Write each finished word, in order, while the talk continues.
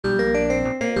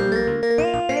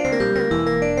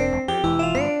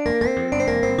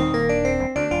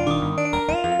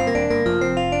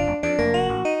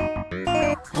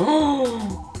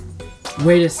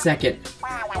Wait a second.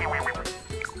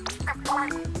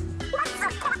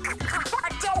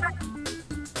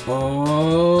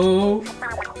 Oh.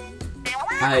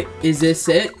 Is this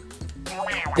it?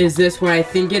 Is this what I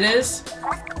think it is?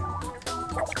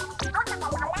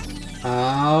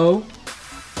 Oh.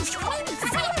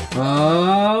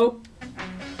 Oh.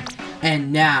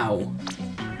 And now,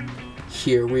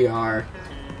 here we are.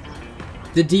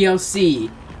 The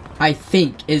DLC, I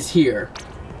think, is here.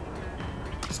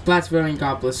 Splatoon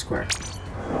Goblet Square.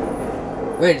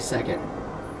 Wait a second.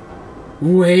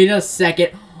 Wait a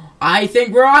second. I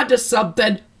think we're onto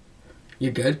something.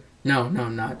 You good? No,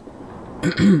 I'm not.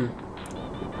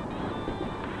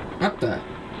 What the?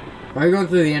 Why are you going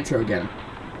through the intro again?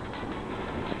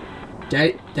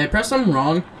 Did I press something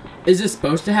wrong? Is this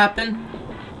supposed to happen?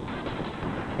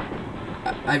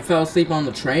 I fell asleep on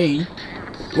the train.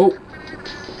 Whoa.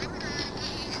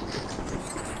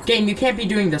 Game, you can't be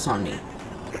doing this on me.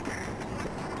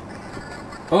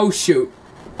 Oh, shoot.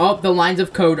 Oh, the lines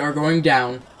of code are going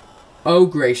down. Oh,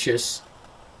 gracious.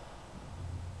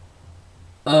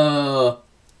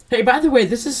 Hey, by the way,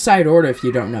 this is side order if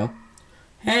you don't know.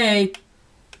 Hey.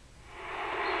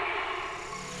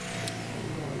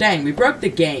 Dang, we broke the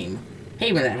game.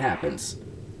 Hate when that happens.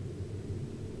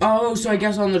 Oh, so I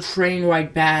guess on the train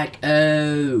ride back.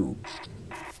 Oh.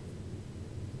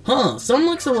 Huh, someone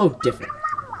looks a little different.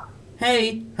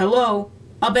 Hey, hello.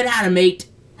 Up and at 'em, mate.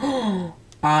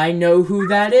 I know who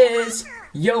that is.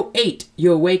 Yo, 8,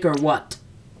 you awake or what?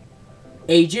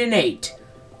 Agent 8.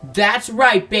 That's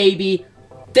right, baby.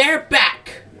 They're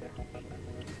back.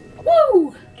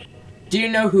 Woo! Do you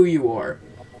know who you are?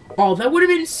 Oh, that would have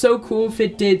been so cool if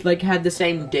it did, like, had the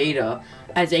same data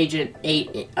as Agent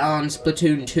 8 on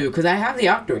Splatoon 2, because I have the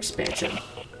Octo Expansion.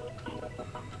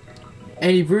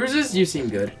 Any bruises? You seem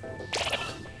good.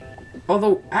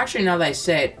 Although, actually, now that I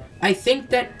say it, I think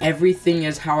that everything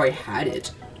is how I had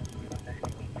it.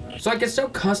 So I can still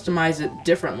customize it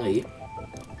differently.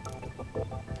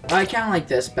 I kinda like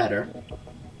this better.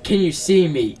 Can you see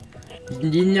me?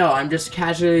 No, I'm just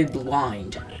casually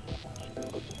blind.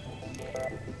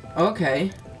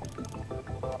 Okay.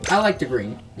 I like the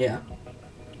green, yeah.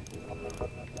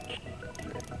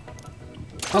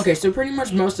 Okay, so pretty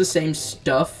much most of the same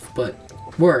stuff, but...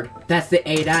 Word, that's the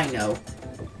 8 I know.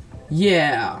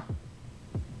 Yeah.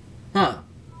 Huh.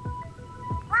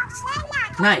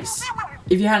 Nice.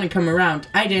 If you hadn't come around,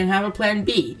 I didn't have a plan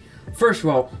B. First of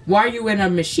all, why are you in a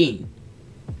machine?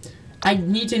 I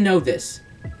need to know this.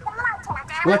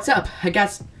 What's up? I got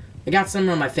something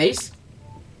on my face?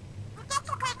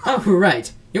 Oh,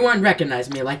 right. You won't recognize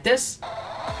me like this.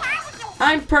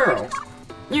 I'm Pearl.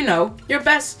 You know, your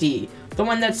bestie. The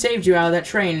one that saved you out of that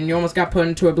train and you almost got put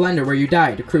into a blender where you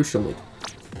died, crucially.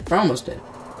 Or almost did.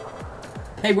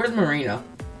 Hey, where's Marina?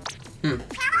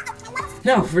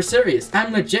 No, for serious.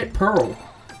 I'm legit Pearl.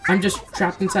 I'm just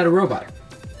trapped inside a robot.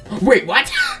 Wait,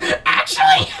 what?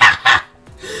 Actually?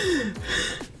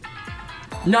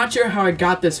 Not sure how I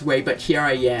got this way, but here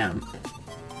I am.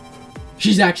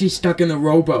 She's actually stuck in the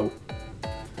robo.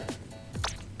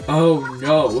 Oh,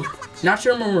 no. Not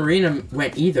sure where Marina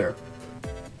went either.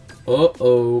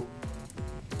 Uh-oh.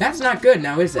 That's not good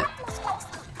now, is it?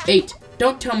 8.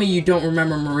 Don't tell me you don't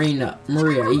remember Maria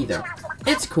either.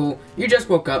 It's cool. You just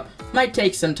woke up. Might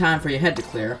take some time for your head to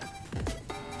clear.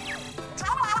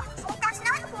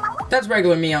 That's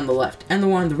regular me on the left. And the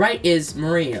one on the right is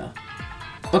Maria.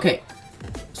 Okay.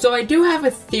 So I do have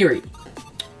a theory.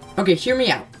 Okay, hear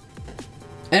me out.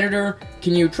 Editor,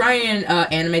 can you try and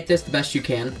animate this the best you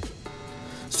can?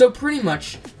 So pretty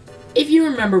much, if you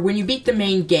remember when you beat the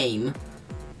main game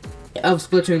of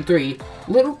Splatoon 3,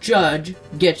 Little Judge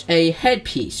gets a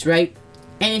headpiece, right?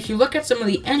 And if you look at some of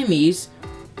the enemies,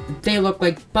 they look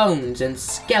like bones and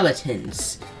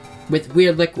skeletons with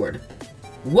weird liquid.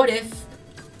 What if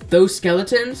those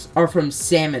skeletons are from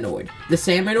Salmonoid? The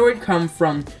Salmonoid come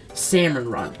from Salmon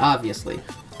Run, obviously.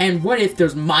 And what if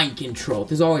there's mind control?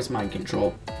 There's always mind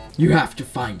control. You have to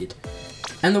find it.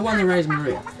 And the one that rides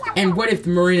Maria. And what if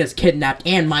Marina's kidnapped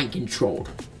and mind controlled?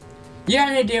 You got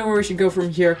an idea where we should go from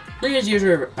here? Marina's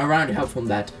usually around to help from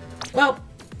that. Well,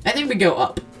 I think we go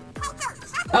up.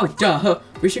 Oh, duh.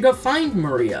 We should go find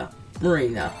Marina.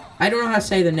 I don't know how to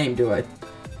say the name, do I?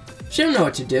 She don't know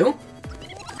what to do.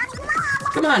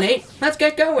 Come on, 8. Let's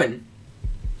get going.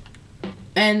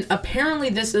 And apparently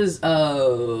this is,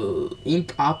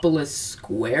 Inkopolis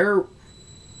Square?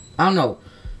 I don't know.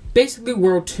 Basically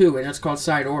World 2, and it's called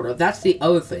Side Order. That's the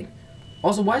other thing.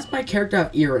 Also, why does my character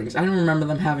have earrings? I don't remember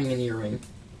them having an earring.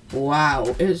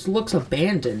 Wow, it looks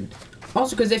abandoned.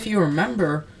 Also, because if you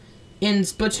remember, in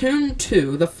Splatoon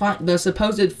 2, the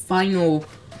supposed final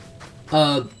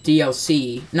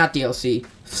DLC, not DLC,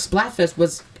 Splatfest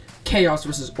was Chaos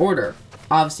versus Order.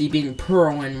 Obviously being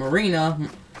Pearl and Marina,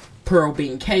 Pearl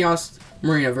being Chaos,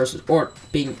 Marina versus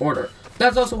being Order.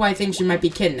 That's also why I think she might be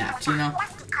kidnapped, you know?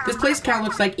 This place kind of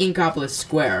looks like Inkopolis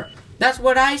Square. That's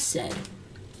what I said.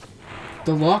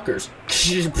 The lockers.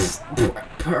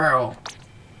 Pearl.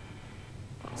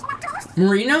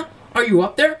 Marina? Are you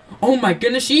up there? Oh my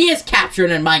goodness, she is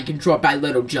captured and mind controlled by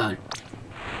Little Judd.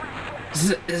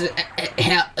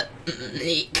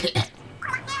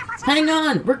 Hang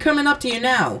on, we're coming up to you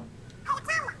now.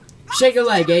 Shake a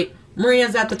leg, 8.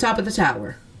 Marina's at the top of the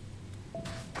tower.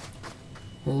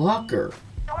 Locker.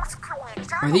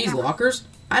 Are these lockers?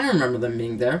 I don't remember them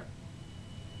being there.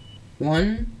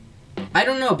 1. I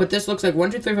don't know, but this looks like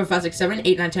 1, 2, 3, 4, 5, 6, 7,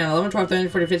 8, 9, 10, 11, 12, 13,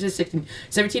 14, 15, 16,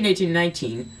 17, 18,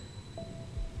 19,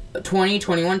 20,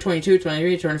 21, 22,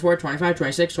 23, 24, 25,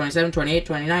 26, 27, 28,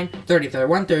 29, 30,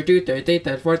 31, 32, 33,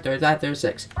 34, 35,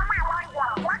 36.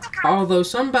 Although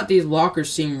some about these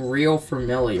lockers seem real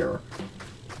familiar.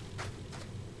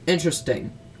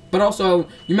 Interesting. But also,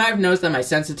 you might have noticed that my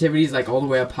sensitivity is like all the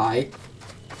way up high.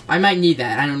 I might need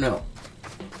that, I don't know.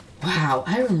 Wow,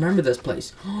 I remember this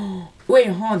place. Wait,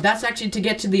 hold on, that's actually to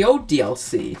get to the old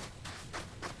DLC.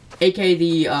 AKA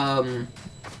the,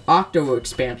 Octo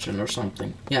Expansion or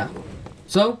something. Yeah.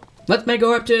 So, let's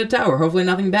go up to the tower. Hopefully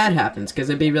nothing bad happens, because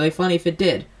it'd be really funny if it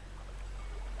did.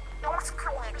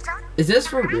 Is this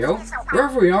for real?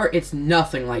 Wherever we are, it's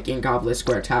nothing like Inkopolis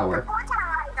Square Tower.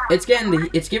 I'm getting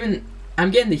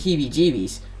the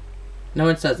heebie-jeebies. No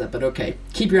one says that, but okay.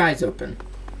 Keep your eyes open.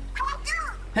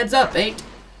 Heads up, 8.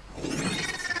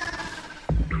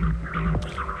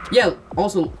 Yeah,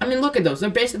 also, I mean, look at those. They're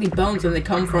basically bones, and they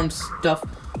come from stuff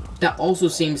that also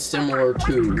seems similar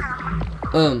to,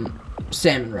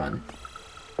 Salmon Run.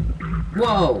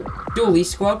 Whoa! Dually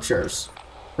sculptures.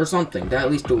 Or something. They're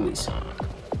at least dualies.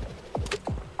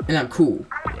 And I'm cool.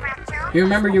 You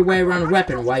remember your way around a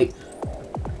weapon, White.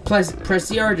 Press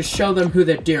CR to show them who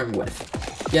they're dealing with.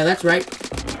 Yeah, that's right.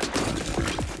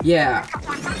 Yeah.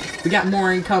 We got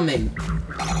more incoming.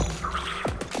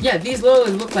 Yeah, these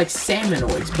literally look like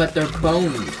salmonoids, but they're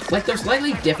bony. Like, they're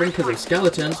slightly different because they're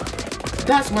skeletons.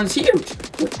 That one's huge!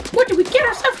 What did we get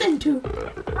ourselves into?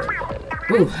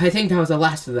 Ooh, I think that was the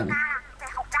last of them.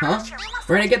 Huh?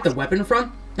 Where'd I get the weapon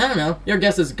from? I don't know. Your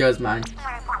guess is as good as mine.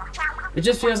 It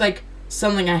just feels like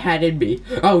something I had in me.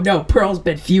 Oh no, Pearl's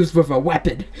been fused with a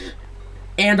weapon.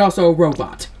 And also a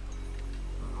robot.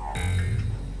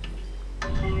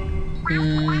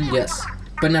 Yes.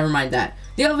 But never mind that.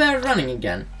 The elevator's running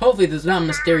again. Hopefully there's not a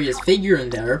mysterious figure in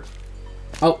there.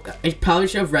 Oh, I probably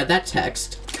should have read that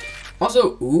text.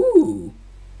 Also, ooh.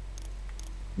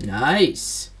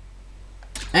 Nice.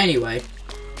 Anyway.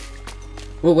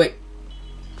 Well, wait.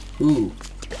 Ooh.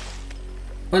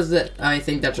 What is that? I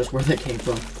think that's just where that came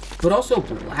from. But also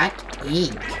black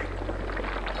ink.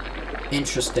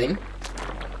 Interesting.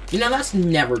 You know, that's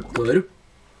never good.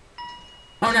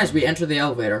 Oh, nice. We enter the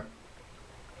elevator.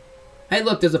 Hey,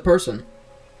 look, there's a person.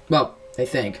 Well, I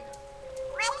think.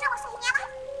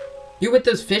 You with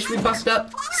those fish we busted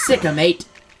up? Sick 'em, mate.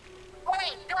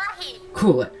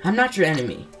 Cool it. I'm not your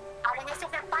enemy.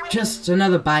 Just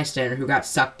another bystander who got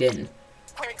sucked in.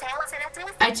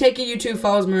 I take it you two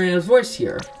follows Marina's voice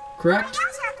here, correct?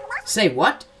 Say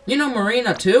what? You know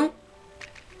Marina too?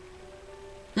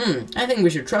 I think we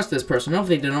should trust this person.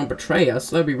 Hopefully they don't betray us.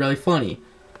 That'd be really funny.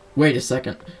 Wait a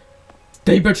second.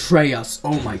 They betray us.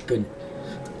 Oh my goodness.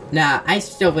 Nah, I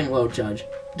still think Little Judge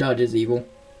is evil.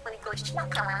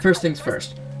 First things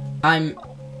first. I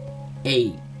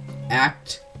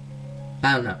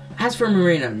don't know. As for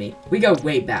Marina and me, we go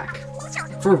way back.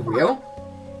 For real?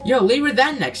 Yo, leave with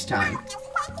that next time.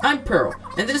 I'm Pearl,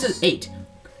 and this is 8.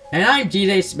 And I'm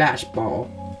DJ Smashball.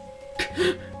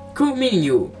 Cool meeting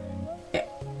you.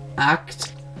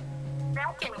 Act.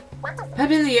 I've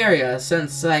been in the area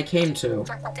since I came to.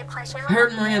 I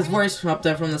heard Marina's voice up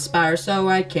there from the spire, so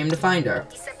I came to find her.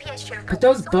 But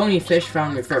those bony fish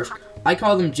found me first. I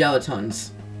call them gelatons.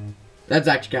 That's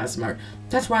actually kind of smart.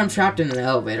 That's why I'm trapped in an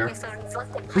elevator.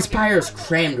 The spire is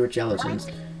crammed with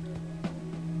gelatons.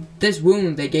 This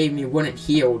wound they gave me wouldn't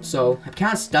heal, so I'm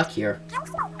kind of stuck here.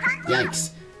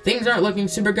 Yikes. Things aren't looking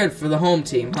super good for the home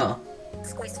team, huh?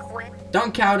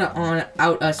 Don't count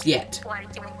out us yet.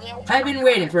 I've been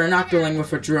waiting for an octoling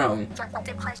with a drone.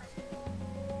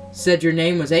 Said your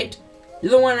name was 8?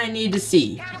 You're the one I need to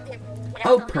see.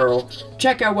 Oh, Pearl,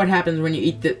 check out what happens when you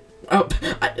eat the... Oh,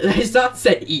 I thought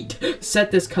said eat.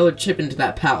 Set this colored chip into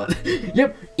that palette.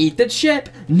 Yep, eat the chip.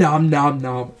 Nom nom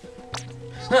nom.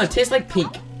 Huh, it tastes like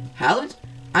pink. Palette?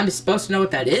 I'm supposed to know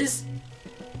what that is?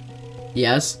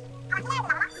 Yes.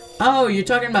 Oh, you're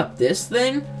talking about this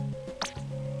thing?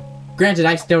 Granted,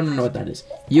 I still don't know what that is.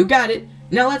 You got it.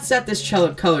 Now let's set this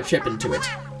color chip into it.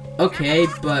 Okay,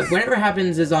 but whatever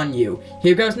happens is on you.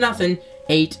 Here goes nothing.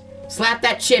 8. Slap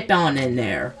that chip on in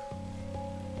there.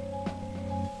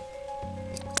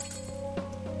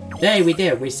 Hey, we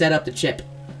did. We set up the chip.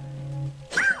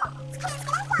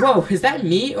 Whoa, is that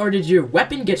me, or did your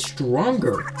weapon get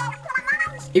stronger?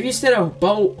 If you set a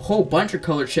whole bunch of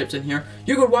colored chips in here,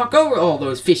 you could walk over all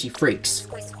those fishy freaks.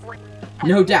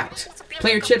 No doubt.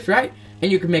 Play your chips right,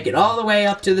 and you can make it all the way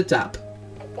up to the top.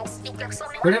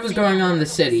 Whatever's going on in the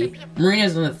city,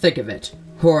 Marina's in the thick of it.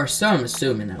 Or so I'm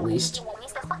assuming, at least.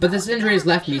 But this injury has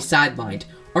left me sidelined.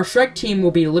 Our strike team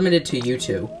will be limited to you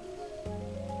two.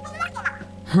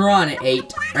 We're on it,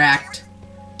 8. Act.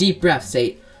 Deep breaths,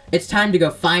 8. It's time to go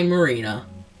find Marina.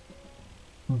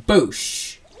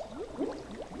 Boosh.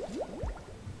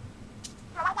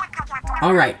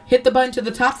 Alright, hit the button to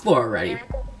the top floor already.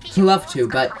 Love to,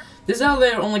 but this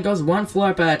elevator only goes one floor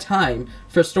up at a time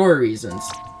for story reasons.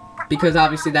 Because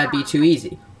obviously that'd be too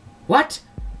easy. What?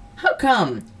 How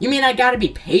come? You mean I gotta be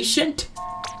patient?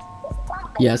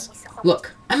 Yes.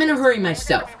 Look, I'm in a hurry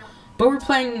myself. But we're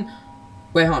playing...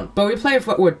 Wait, hold on. But we play with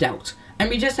what we're dealt. And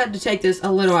we just have to take this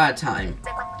a little at a time.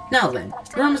 Now then,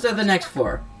 we're almost at the next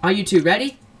floor. Are you two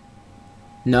ready?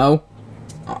 No.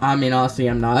 I mean, honestly,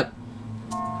 I'm not.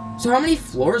 So how many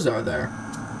floors are there?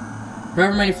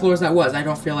 However many floors that was, I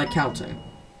don't feel like counting.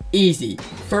 Easy.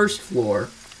 First floor.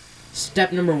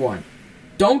 Step number 1.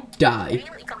 Don't die.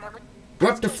 We're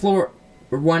up to floor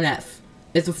 1F.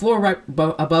 It's the floor right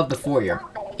above the foyer.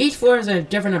 Each floor has a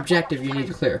different objective you need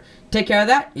to clear. Take care of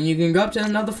that, and you can go up to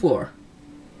another floor.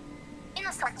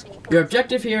 Your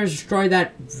objective here is destroy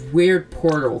that weird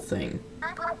portal thing.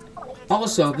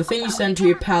 Also, the thing you send to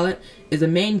your pallet is a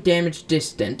main damage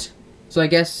distant. So I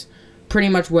guess pretty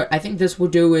much what I think this will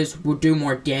do is will do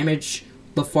more damage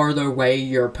the farther away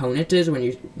your opponent is when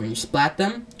you splat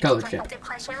them. Color chip.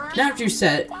 Now that you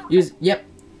said use yep.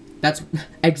 That's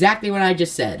exactly what I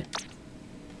just said.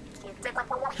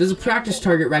 There's a practice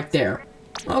target right there.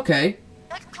 Okay.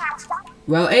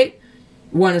 Well, 8,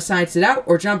 want to science it out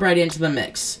or jump right into the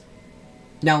mix?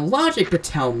 Now, logic would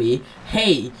tell me,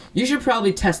 hey, you should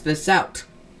probably test this out.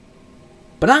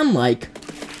 But I'm like,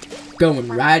 going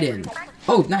right in.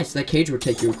 Oh, nice, that cage would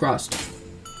take you across.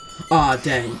 Aw,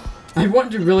 dang. I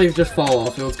wanted to really just fall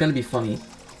off, it was gonna be funny.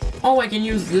 Oh, I can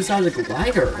use this as a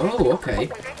glider. Oh, okay.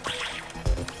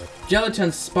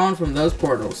 Gelatons spawn from those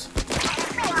portals.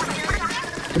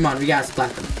 Come on, we gotta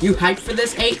splat them. You hyped for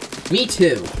this, 8? Me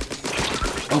too.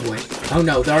 Oh boy. Oh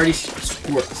no, they're already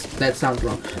that sounds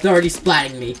wrong. They're already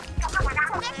splatting me.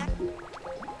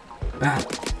 Ah.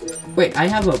 Wait, I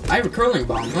have a curling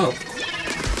bomb. Oh.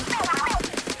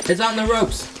 It's on the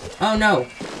ropes. Oh no.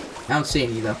 I don't see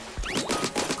any though.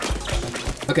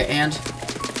 Okay, and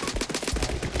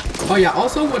oh yeah,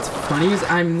 also what's funny is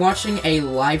I'm watching a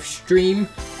live stream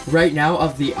right now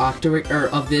of the Octo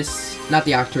not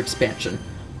the Octo Expansion.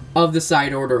 Of the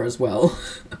side order as well.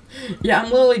 Yeah, I'm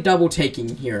literally double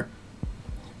taking here.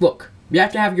 Look, you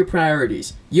have to have your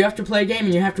priorities. You have to play a game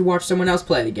and you have to watch someone else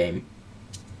play the game.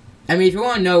 I mean, if you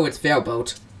want to know, it's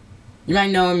Failboat. You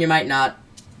might know him, you might not.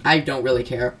 I don't really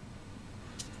care.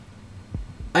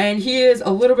 And he is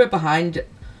a little bit behind.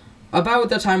 About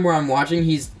the time where I'm watching,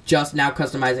 he's just now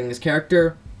customizing his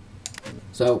character.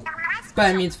 So, but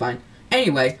I mean, it's fine.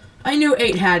 Anyway, I knew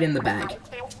 8 had in the bag.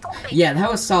 Yeah, that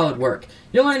was solid work.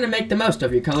 You'll learn to make the most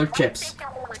of your colored chips.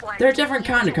 There are different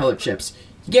kind of colored chips.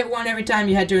 You get one every time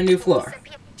you head to a new floor.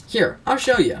 Here, I'll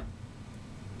show you.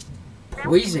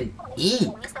 Poison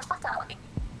ink.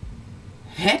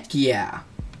 Heck yeah.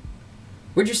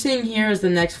 What you're seeing here is the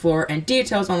next floor and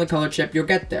details on the colored chip you'll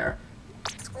get there.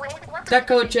 That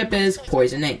colored chip is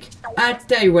poison ink. I have to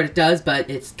tell you what it does, but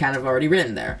it's kind of already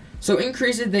written there. So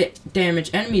increases the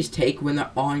damage enemies take when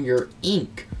they're on your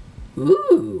ink.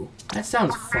 Ooh, that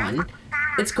sounds fun.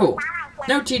 It's cool.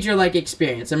 No teacher-like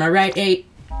experience, am I right, 8?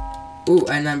 Ooh,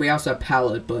 and then we also have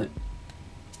palette, but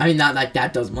I mean, not like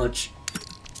that does much.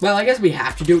 Well, I guess we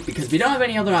have to do it because we don't have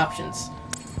any other options.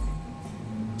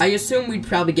 I assume we'd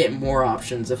probably get more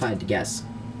options if I had to guess.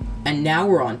 And now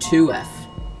we're on 2F.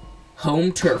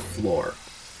 Home turf floor.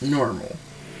 Normal.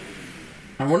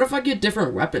 I wonder if I get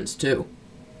different weapons, too.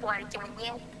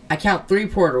 I count 3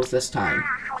 portals this time.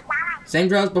 Same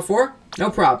draw as before? No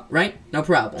problem, right? No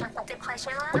problem.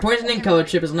 The poison ink color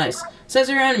chip is nice. Says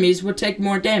your enemies would take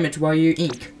more damage while in your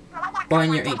ink.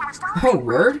 Oh,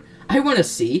 word? I want to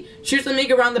see. Shoot some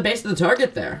ink around the base of the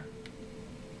target there.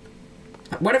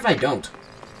 What if I don't?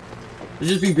 It'll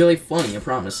just be really funny, I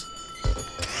promise.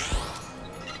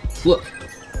 Look.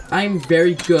 I'm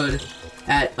very good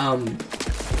at,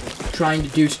 trying to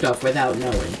do stuff without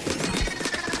knowing.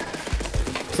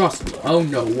 Trust me. Oh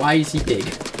no, why is he big?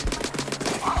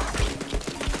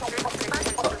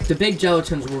 The big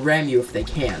gelatins will ram you if they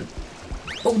can.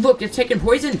 Oh look, it's taking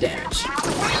poison damage.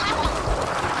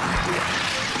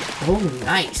 Oh,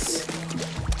 nice.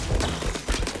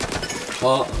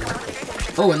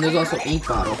 Oh, and there's also ink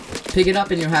bottle. Pick it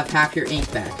up and you'll have half your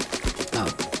ink back.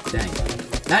 Oh, dang.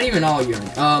 Not even all your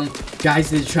ink.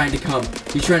 Guys, he's trying to come.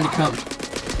 He's trying to come.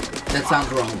 That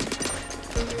sounds wrong.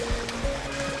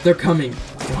 They're coming.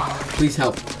 Please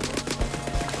help.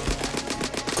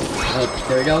 Oh,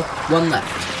 there we go. One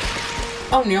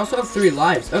left. Oh, and you also have 3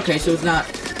 lives. Okay, so it's not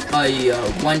a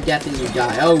 1 death and you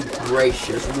die. Oh,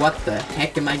 gracious. What the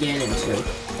heck am I getting into?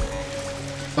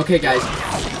 Okay, guys.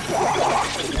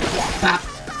 Pop.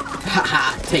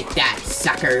 Haha, take that,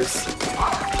 suckers.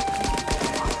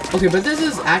 Okay, but this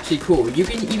is actually cool. You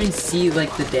can even see,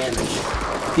 like, the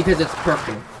damage. Because it's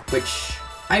purple. Which,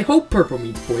 I hope purple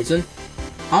means poison.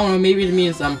 I don't know, maybe it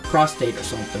means I'm prostate or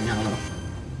something. I don't know.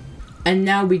 And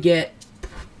now we get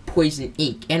poison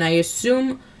ink. And I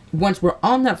assume once we're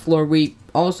on that floor, we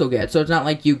also get it. So it's not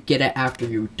like you get it after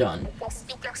you're done.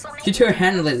 You two are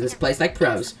handling this place like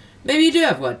pros. Maybe you do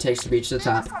have what it takes to reach the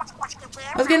top.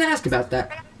 I was gonna ask about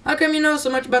that. How come you know so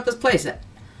much about this place?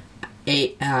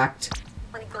 Act.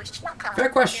 Fair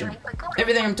question.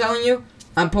 Everything I'm telling you,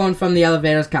 I'm pulling from the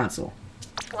elevator's console.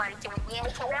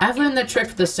 I've learned that trick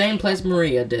for the same place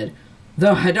Maria did.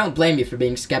 Though I don't blame you for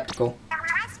being skeptical.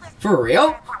 For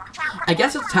real? I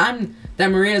guess it's time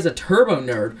that Maria's a turbo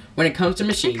nerd when it comes to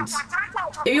machines.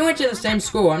 If you went to the same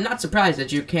school, I'm not surprised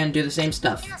that you can do the same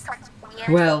stuff.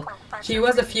 Well, she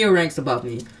was a few ranks above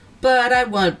me, but I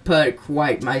wouldn't put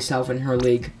quite myself in her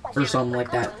league, or something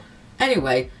like that.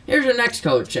 Anyway, here's your next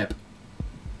code chip.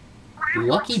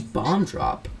 Lucky bomb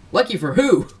drop. Lucky for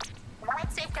who?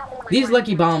 These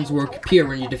lucky bombs will appear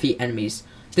when you defeat enemies.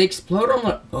 They explode on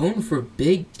their own for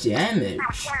big damage.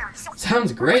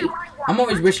 Sounds great. I'm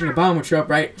always wishing a bomb would show up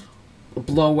right,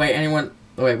 blow away anyone.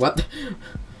 Oh, wait, what?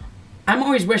 I'm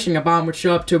always wishing a bomb would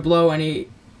show up to blow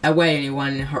away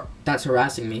anyone that's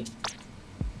harassing me.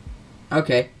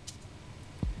 Okay.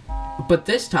 But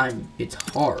this time, it's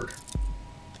hard.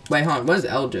 Wait, hold on. What does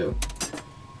L do?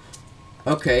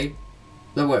 Okay.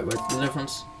 Oh, wait, what's the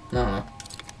difference? No.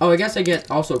 Oh, I guess I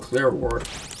get also clear ward.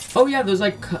 Oh, yeah, there's,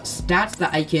 like, stats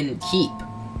that I can keep.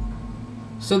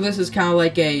 So this is kind of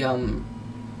like a,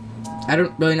 I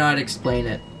don't really know how to explain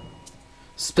it.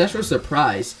 Special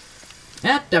surprise.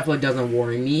 That definitely doesn't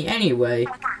worry me anyway.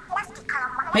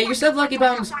 Hey, you said lucky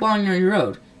bombs spawning on your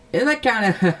road. Isn't that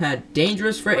kind of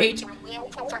dangerous for 8?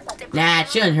 Nah, it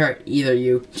shouldn't hurt either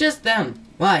you. Just them.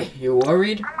 Why, you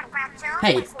worried?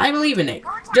 Hey, I believe in it.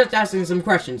 Just asking some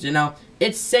questions, you know.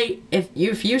 It's safe.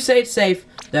 If you say it's safe,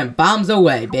 then bombs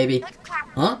away, baby.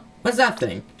 Huh? What's that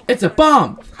thing? It's a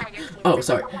bomb! Oh,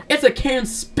 sorry. It's a can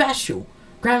special.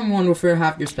 Grabbing one will fill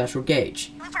half your special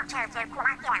gauge.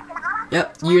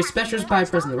 Yep, your specials by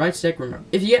pressing the right stick. Remember,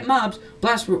 if you get mobs,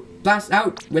 blast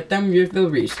out with them with the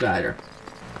restarter.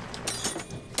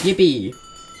 Yippee!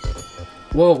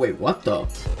 Whoa, wait, what the?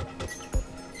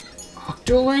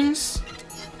 Octolings?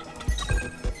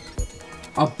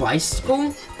 A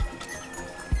bicycle?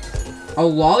 A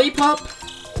lollipop?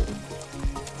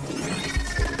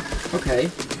 Okay.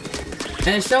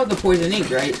 And it showed the poison ink,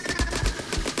 right?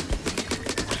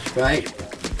 Right?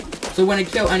 So when I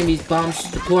kill enemies, bombs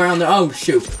deploy on the— oh,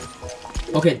 shoot.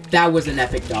 Okay, that was an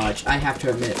epic dodge, I have to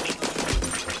admit.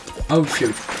 Oh,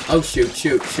 shoot. Oh, shoot,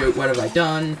 shoot, shoot. What have I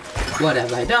done? What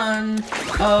have I done?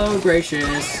 Oh,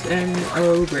 gracious. And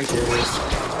oh, gracious.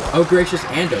 Oh, gracious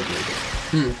and oh,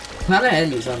 gracious. A lot of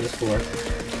enemies on this floor.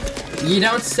 You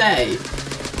don't say.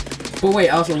 But wait,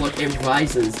 also look, it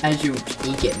rises as you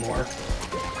ink it more.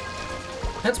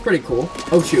 That's pretty cool.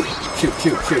 Oh, shoot. Shoot,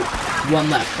 shoot, shoot. One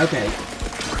left. Okay.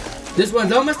 This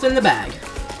one's almost in the bag.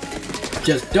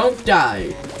 Just don't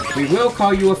die. We will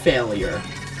call you a failure.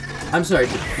 I'm sorry,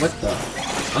 what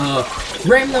the?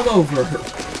 Ram them over.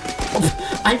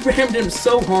 Oh, I rammed him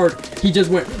so hard, he just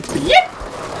went, yep!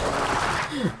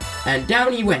 And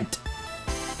down he went.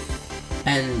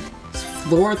 And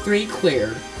floor 3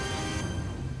 cleared.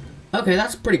 Okay,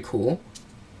 that's pretty cool.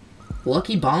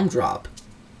 Lucky bomb drop.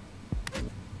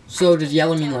 So does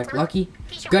yellow mean like lucky?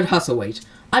 Good hustle, wait.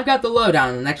 I've got the lowdown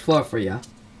on the next floor for ya.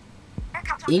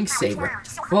 Ink saver.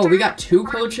 Whoa, we got 2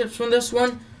 code chips from this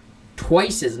one?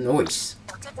 Twice as nice.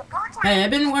 Hey,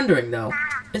 I've been wondering though.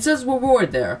 It says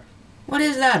reward there. What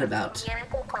is that about?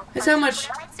 It's how much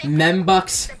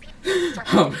membucks.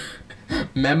 Oh,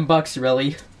 membucks,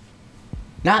 really?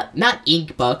 Not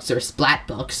ink bucks or splat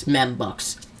bucks, mem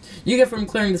bucks. You get from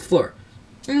clearing this floor.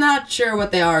 I'm not sure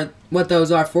what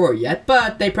those are for yet,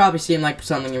 but they probably seem like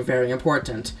something very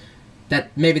important.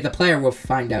 That maybe the player will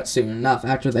find out soon enough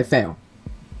after they fail.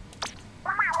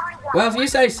 Well, if you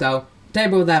say so,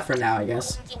 table with that for now, I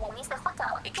guess.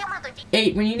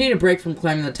 8. When you need a break from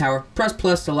climbing the tower, press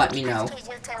plus to let me know.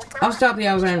 I'll stop the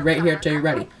elevator right here till you're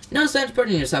ready. No sense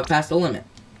putting yourself past the limit.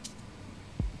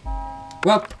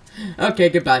 Well, okay,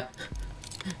 goodbye.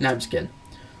 No, I'm just kidding.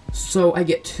 So I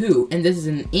get 2, and this is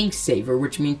an ink saver,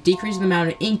 which means decrease the amount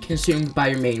of ink consumed by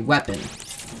your main weapon.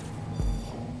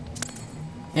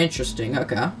 Interesting,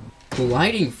 okay.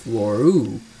 Gliding floor,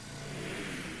 ooh.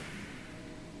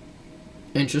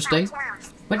 Interesting.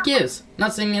 What gives?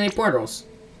 Not seeing any portals.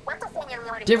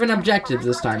 Different objectives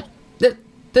this time.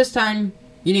 This time,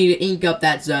 you need to ink up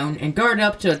that zone and guard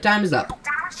up till time is up.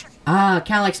 Ah,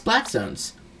 kinda like splat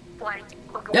zones.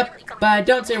 Yep, but I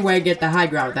don't see a way to get the high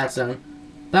ground with that zone.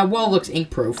 That wall looks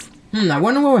ink-proof. I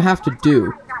wonder what we have to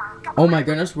do. Oh my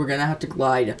goodness, we're gonna have to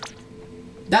glide.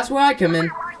 That's where I come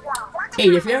in.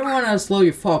 8, if you ever want to slow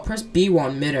your fall, press B while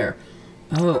in midair.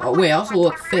 Oh, wait, also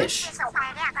look, fish.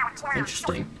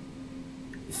 Interesting.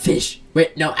 Fish.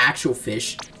 Wait, no, actual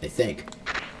fish, I think.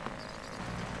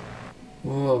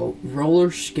 Whoa,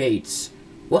 roller skates.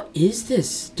 What is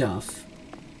this stuff?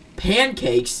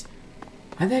 Pancakes?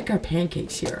 Why the heck are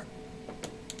pancakes here?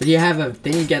 Do you have a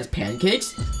thing against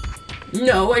pancakes?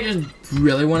 No, I just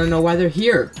really want to know why they're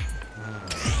here.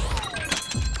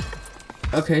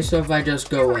 Okay, so if I just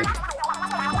go like...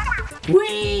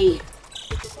 Whee!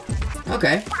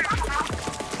 Okay.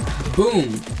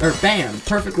 Boom. Or bam.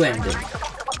 Perfect landing.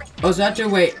 Oh, so I have to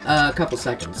wait a couple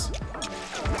seconds.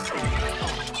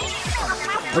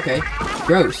 Okay.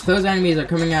 Gross. Those enemies are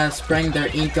coming out spraying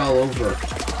their ink all over.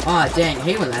 Ah, dang. I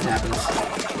hate when that happens.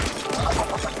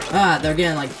 Ah, they're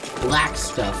getting like black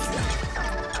stuff.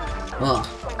 Ugh.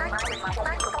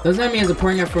 Those enemies are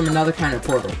pouring out from another kind of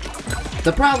portal.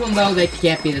 The problem, though, they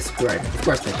can't be destroyed. Of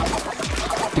course they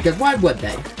can't. Because why would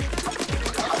they?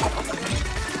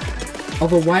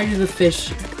 Although, why do the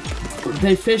fish...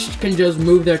 The fish can just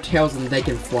move their tails and they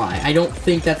can fly. I don't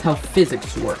think that's how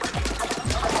physics work.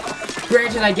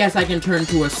 Granted, I guess I can turn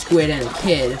to a squid and a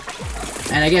kid.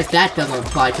 And I guess that doesn't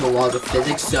apply to the laws of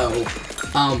physics, so...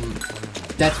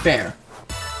 That's fair.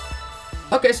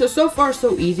 Okay, so far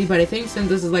so easy, but I think since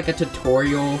this is like a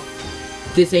tutorial,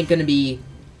 this ain't gonna be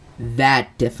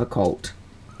that difficult.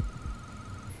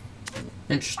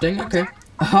 Interesting, okay.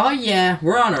 Oh yeah,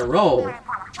 we're on a roll.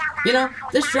 You know,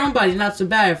 this drone body's not so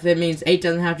bad if it means 8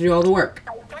 doesn't have to do all the work.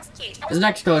 This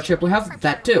next color chip will help with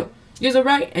that too. Use it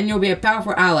right, and you'll be a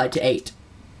powerful ally to 8.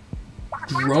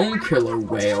 Drone killer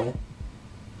whale.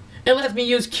 It lets me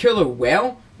use killer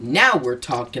whale? Now we're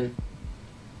talking.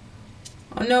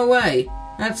 Oh, no way.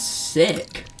 That's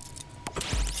sick.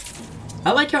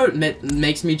 I like how it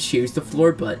makes me choose the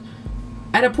floor, but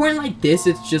at a point like this,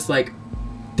 it's just like,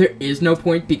 there is no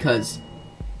point because,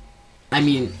 I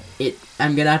mean,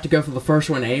 I'm gonna have to go for the first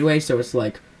one anyway, so it's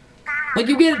like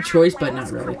you get a choice, but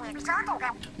not really.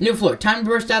 New floor. Time to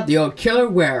burst out the old killer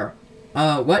where?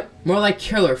 What? More like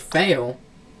killer fail.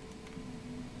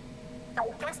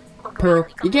 Pearl,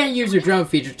 you can't use your drone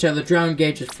feature till the drone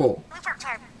gauge is full.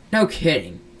 No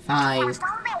kidding. Fine.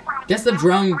 Guess the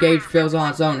drone gauge fills on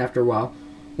its own after a while.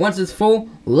 Once it's full,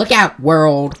 look out,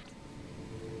 world!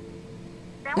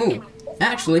 Ooh,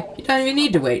 actually, you don't even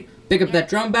need to wait. Pick up that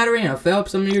drone battery and I'll fill up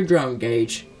some of your drone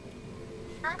gauge.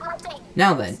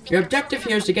 Now then, your objective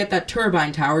here is to get that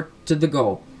turbine tower to the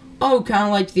goal. Oh, kind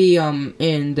of like the,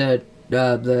 in the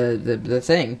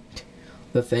thing.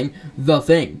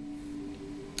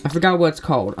 I forgot what it's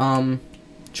called.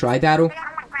 Tri-battle?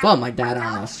 Well, my dad, I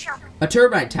don't know. A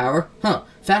turbine tower? Huh.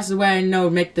 Fastest way I know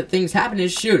to make the things happen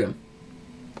is shoot him.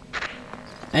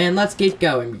 And let's keep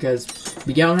going, because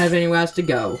we don't have anywhere else to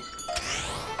go.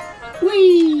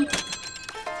 Whee!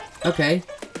 Okay.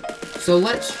 So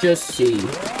let's just see.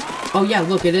 Oh yeah,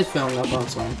 look, it is filling up on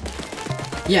some.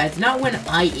 Yeah, it's not when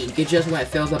I ink, it's just when it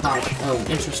fills up on... Oh,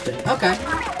 interesting. Okay.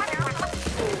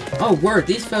 Oh, word,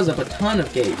 these fills up a ton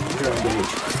of drone gauge.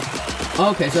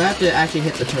 Okay, so I have to actually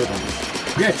hit the turbine.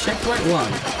 You're at checkpoint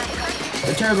 1.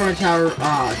 The turbine tower...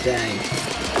 Ah, dang.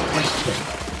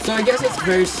 So I guess it's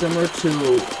very similar to...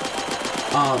 Wait,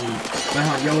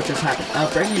 hold on, yo, what just happened?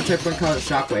 Breaking your checkpoint called a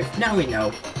shockwave. Now we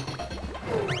know.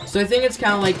 So I think it's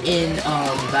kind of like in,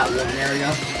 that one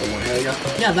area. The one area?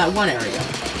 Yeah, that one area.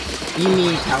 You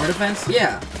mean tower defense?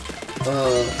 Yeah.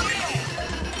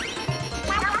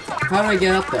 How do I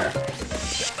get up there?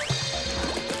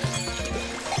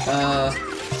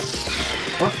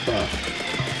 What the?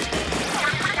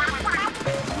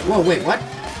 Whoa, wait, what?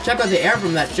 Check out the air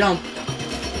from that jump.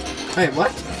 Wait,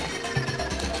 what?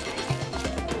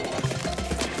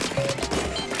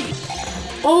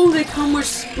 Oh, they come with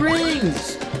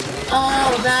springs!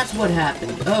 Oh, that's what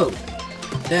happened. Oh,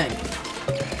 dang.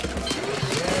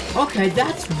 Okay,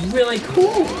 that's really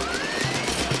cool.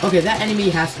 Okay, that enemy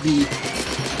has to be...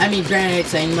 I mean, granted, it's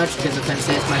saying much because if I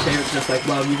say it's my favorite, it's just like,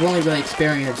 well, you've only really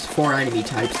experienced 4 enemy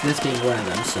types, this being one of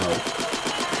them, so...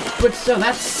 But still,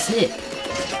 that's sick.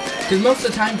 Because most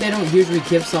of the time, they don't usually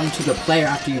give some to the player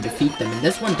after you defeat them, and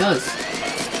this one does.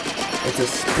 It's a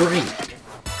spring.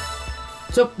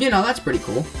 So, you know, that's pretty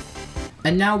cool.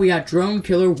 And now we got Drone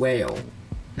Killer Whale.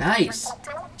 Nice.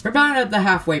 We're about at the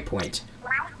halfway point.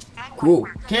 Cool.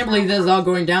 Can't believe this is all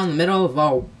going down the middle of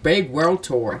our big world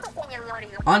tour.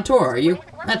 On tour, are you?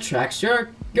 That tracks.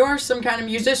 You're some kind of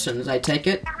musicians, I take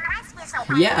it.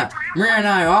 Yeah, Maria and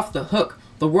I are off the hook.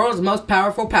 The world's most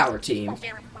powerful power team.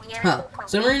 Huh.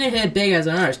 So Marina hit big as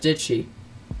an artist, did she?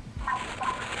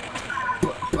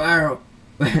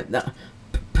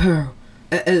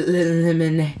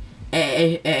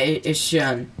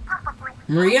 Elimination.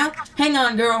 Maria? Hang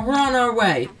on, girl. We're on our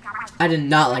way. I did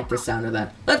not like the sound of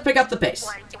that. Let's pick up the pace.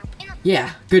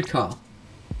 Yeah, good call.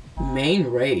 Main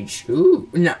rage. Ooh,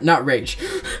 no, not rage.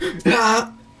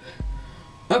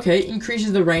 Okay,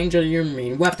 increases the range of your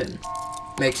main weapon.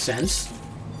 Makes sense.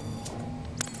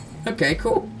 Okay,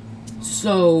 cool.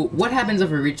 So, what happens if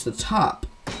we reach the top?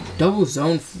 Double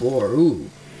zone floor,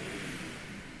 ooh.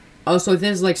 Oh, so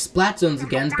there's like splat zones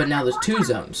again, but now there's 2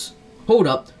 zones. Hold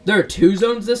up, there are 2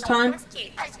 zones this time?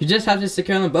 You just have to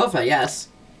secure them both, I guess.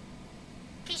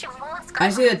 I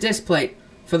see the disc plate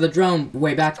for the drone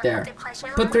way back there.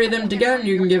 Put 3 of them together and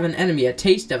you can give an enemy a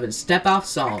taste of its step-off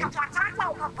song.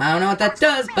 I don't know what that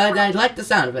does, but I like the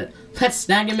sound of it. Let's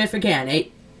snag him if we can,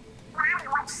 8.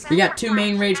 We got 2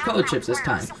 main rage color chips this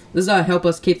time. This will help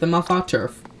us keep them off our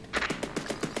turf.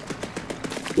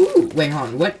 Ooh, wait, hold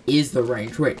on. What is the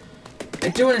range? Wait. I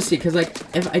do want to see, because, like,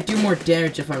 if I do more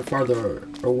damage if I'm farther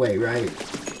away, right?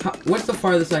 What's the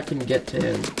farthest I can get to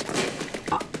him?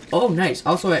 Oh, nice.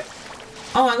 Also,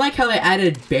 I like how they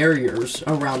added barriers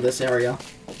around this area.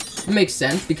 It makes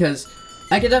sense, because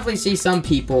I can definitely see some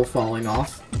people falling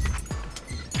off.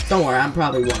 Don't worry, I'm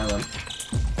probably one of them.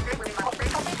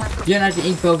 You don't have to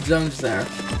ink both zones there.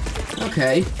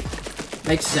 Okay.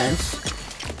 Makes sense.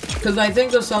 Because I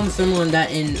think there's something similar in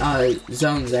that in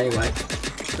zones anyway.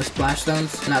 The splash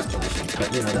zones? Not splash zones,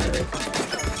 but you know that area.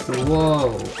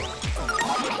 Whoa.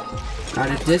 Got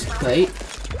a disc plate.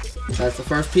 That's the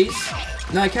first piece.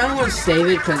 Now I kind of want to save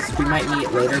it because we might need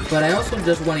it later, but I also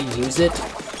just want to use it.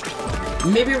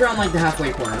 Maybe around like the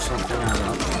halfway point or something, I don't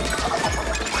know.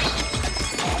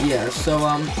 Yeah, so,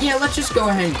 yeah, let's just go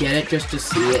ahead and get it just to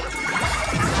see it.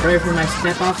 Ready for my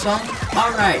step-off song?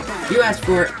 Alright, you asked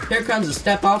for it. Here comes the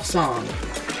step-off song.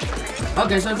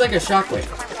 Okay, so it's like a shockwave.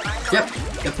 Yep,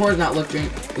 the poor's not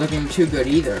looking too good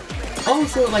either. Oh,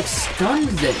 so it, like,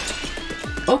 stuns it.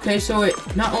 Okay, so it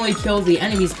not only kills the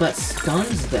enemies, but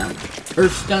stuns them. Or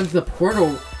stuns the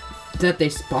portal that they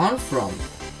spawn from.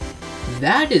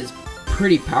 That is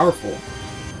pretty powerful.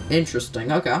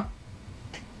 Interesting, okay.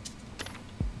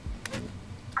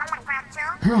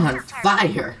 We're on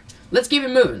fire. Let's keep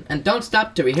it moving, and don't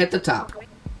stop till we hit the top.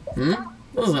 That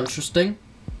was interesting.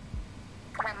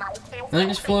 The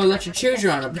next floor lets you choose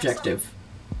your own objective.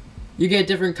 You get a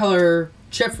different color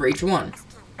chip for each one.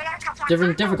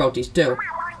 Different difficulties, too.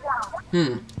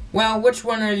 Well, which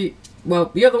one are you...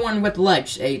 Well, you're the one with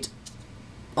legs, 8.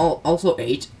 Also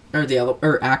 8. Or the other...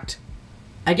 Or act.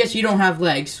 I guess you don't have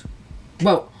legs.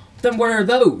 Well, then what are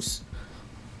those?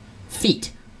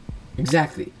 Feet.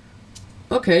 Exactly.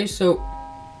 Okay, so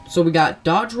we got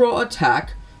dodge roll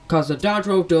attack, cause the dodge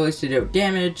roll ability to do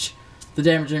damage. The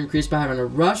damage increased by having a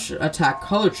rush attack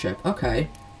color chip. Okay,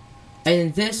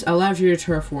 and this allows you to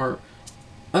transform.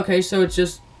 Okay, so it's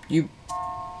just you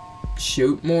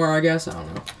shoot more, I guess. I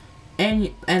don't know.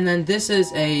 And then this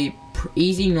is a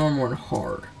easy, normal, and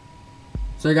hard.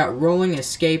 So I got rolling,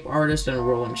 escape, artist, and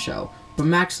rolling shell. But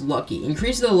max lucky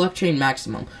increases the luck chain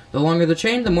maximum. The longer the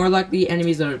chain, the more likely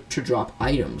enemies are to drop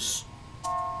items.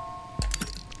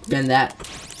 Then that.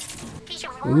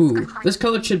 Ooh, this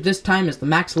color chip this time is the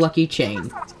max lucky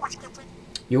chain.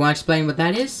 You want to explain what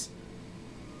that is?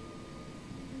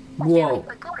 Whoa.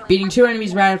 Beating 2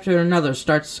 enemies right after another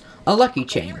starts a lucky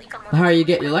chain. The higher you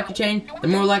get your lucky chain, the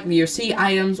more likely you'll see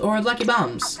items or lucky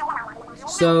bombs.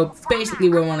 So, basically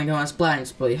we want to go on Splatoon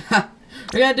spree. Ha!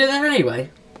 We're gonna do that anyway.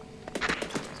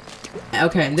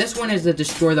 Okay, and this one is to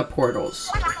destroy the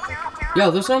portals.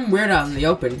 Yo, there's something weird out in the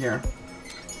open here.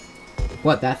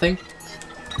 What, that thing?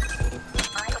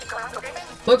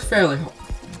 Looks fairly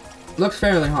Looks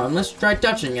fairly harmless. Try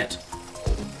touching it.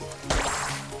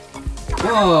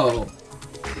 Whoa.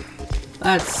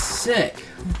 That's sick.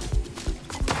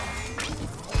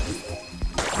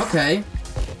 Okay.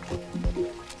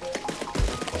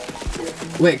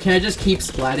 Wait, can I just keep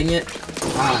splatting it?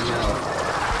 Ah,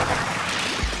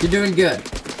 no. You're doing good.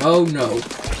 Oh, no.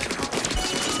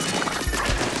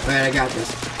 Wait, I got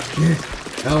this.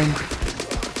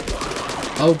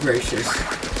 Oh, gracious.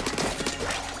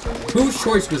 Whose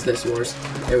choice was this? Yours?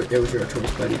 It was your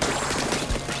choice, buddy.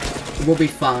 We'll be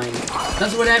fine.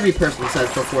 That's what every person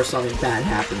says before something bad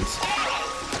happens.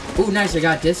 Ooh, nice, I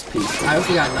got a disc piece. I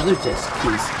also got another disc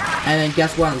piece. And then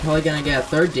guess what? I'm probably gonna get a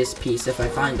third disc piece if I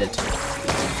find it.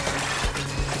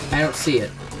 I don't see it.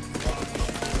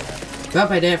 Well,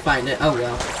 if I didn't find it, oh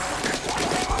well.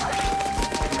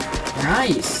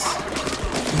 Nice.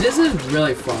 This is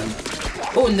really fun.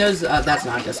 Oh, and there's, that's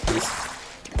not a disc piece.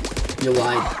 You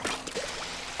lied.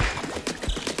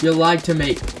 You lied to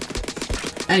me.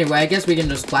 Anyway, I guess we can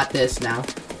just splat this now.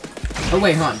 Oh,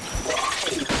 wait, hon.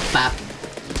 Bop.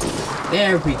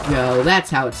 There we go.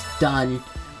 That's how it's done.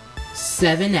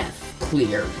 7F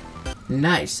cleared.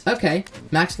 Nice. Okay.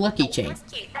 Max lucky chain.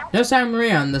 No sign of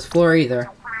Maria on this floor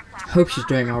either. Hope she's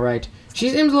doing alright.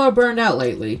 She seems a little burned out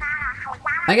lately.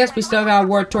 I guess we still got a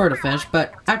war tour to finish,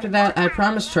 but after that, I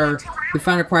promised her we'd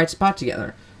find a quiet spot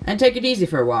together. And take it easy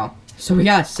for a while. So we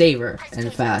gotta save her,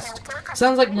 and fast.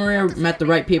 Sounds like Maria met the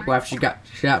right people after she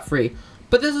got free.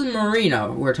 But this is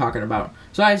Marina we're talking about,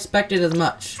 so I expected as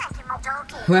much.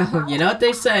 Well, you know what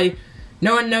they say.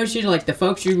 No one knows you like the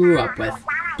folks you grew up with.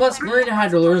 Plus, Marina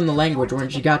had to learn the language when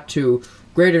she got to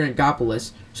Greater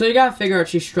Negapolis, so you gotta figure out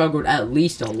she struggled at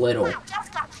least a little.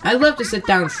 I'd love to sit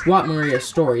down and swap Maria's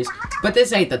stories, but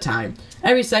this ain't the time.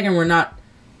 Every second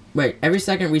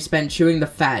we spend chewing the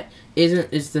fat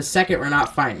is the second we're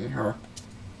not finding her.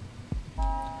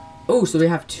 Oh, so we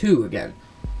have 2 again.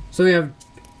 So we have...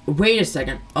 Wait a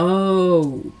second.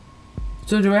 Oh.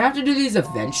 So do I have to do these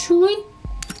eventually?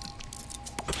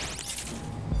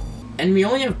 And we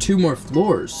only have 2 more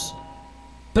floors.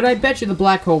 But I bet you the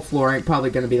black hole floor ain't probably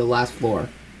gonna be the last floor.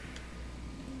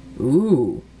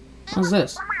 Ooh. How's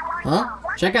this? Huh?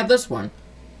 Check out this one.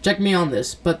 Check me on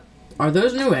this. But are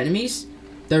those new enemies?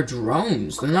 They're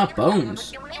drones. They're not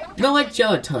bones. They're like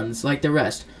gelatons, like the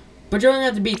rest. But you only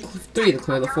have to beat 3 to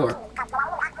clear the floor.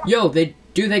 Yo, they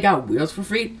got wheels for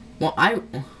feet? Well,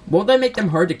 won't that make them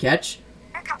hard to catch?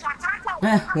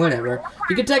 Whatever.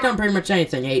 You can take on pretty much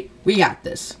anything, 8. We got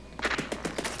this.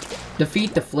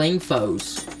 Defeat the fleeing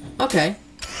foes. Okay.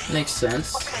 Makes sense.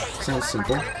 Sounds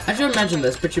simple. I should have mentioned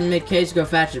this, but you make K's go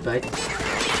faster, bite.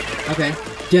 Okay.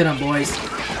 Get 'em, boys.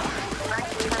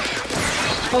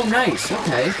 Oh, nice.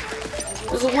 Okay.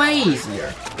 It was way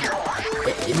easier.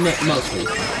 Mostly.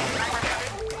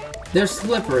 They're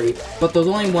slippery, but there's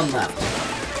only 1 left.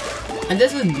 And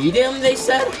this is medium, they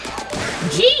said?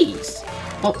 Jeez!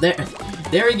 Oh,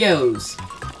 there he goes.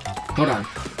 Hold on.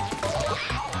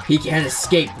 He can't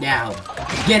escape now.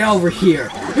 Get over here.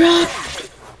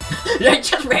 I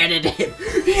just ran into him.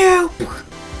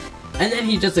 And then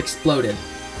he just exploded.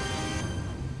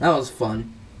 That was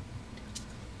fun.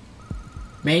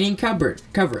 Remaining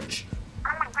coverage.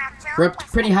 We're up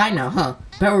pretty high now, huh?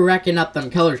 Bet we're racking up them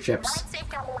color chips.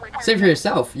 Say for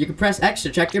yourself. You can press X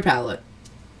to check your palette.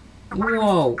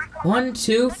 Whoa. 1,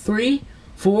 2, 3,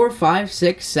 4, 5,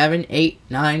 6, 7, 8,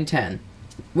 9, 10.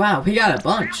 Wow, we got a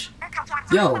bunch.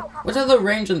 Yo, what's all the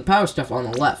range and power stuff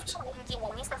on the left?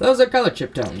 Those are color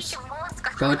chip tones.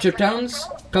 Color chip tones?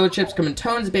 Color chips come in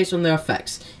tones based on their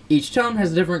effects. Each tone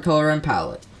has a different color and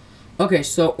palette. Okay,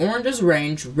 so orange is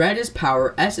range, red is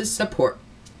power, S is support,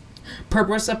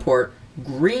 purple is support,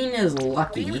 green is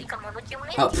lucky.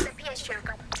 Oh,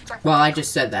 well, I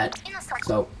just said that.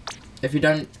 So, if you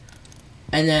don't...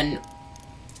 And then,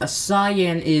 a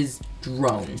cyan is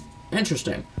drone.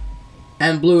 Interesting.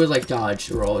 And blue is like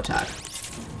dodge, roll attack.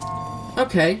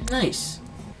 Okay, nice.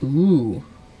 Ooh.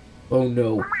 Oh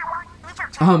no.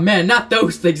 Oh man, not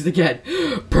those things again.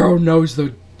 Bro knows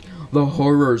the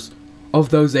horrors of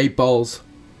those 8 balls.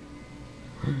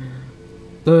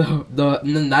 The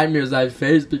nightmares I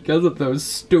faced because of those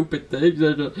stupid things.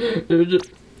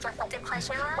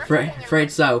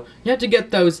 Afraid so. You have to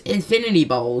get those infinity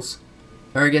balls.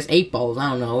 Or I guess 8 balls, I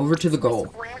don't know, over to the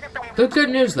goal. The good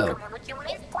news though.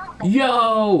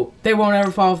 Yo! They won't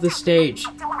ever fall off the stage.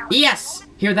 Yes!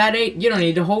 Hear that, 8? You don't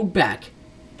need to hold back.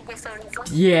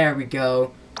 There we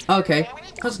go. Okay,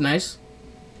 that's nice.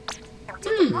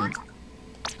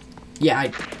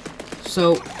 Yeah,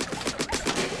 so...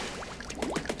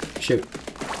 Shoot.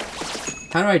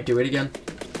 How do I do it again?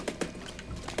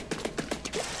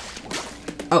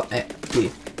 Oh, B.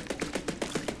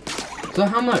 So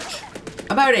how much?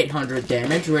 About 800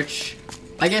 damage, which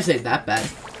I guess ain't that bad.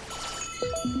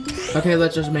 Okay,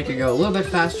 let's just make it go a little bit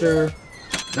faster.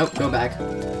 Nope, go back.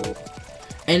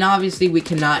 And obviously we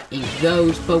cannot ink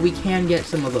those, but we can get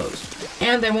some of those.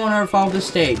 And they won't evolve the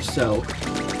stage, so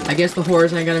I guess the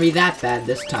horrors aren't gonna be that bad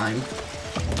this time.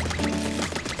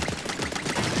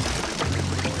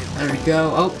 There we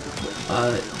go.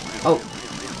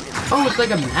 Oh, it's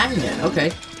like a magnet.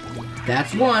 Okay.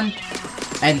 That's one.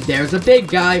 And there's a big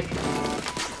guy.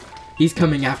 He's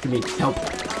coming after me. Help.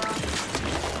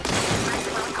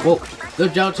 Whoa. The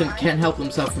gelatin can't help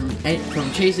himself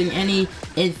from chasing any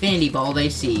infinity ball they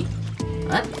see.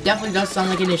 That definitely does sound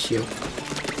like an issue.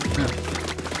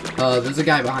 There's a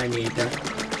guy behind me, ain't there?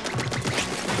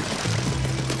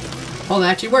 Oh,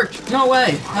 that actually worked. No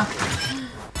way.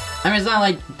 I mean, it's not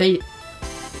like they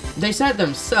said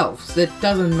themselves it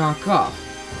doesn't knock off.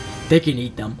 They can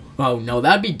eat them. Oh no,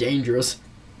 that'd be dangerous.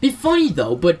 Be funny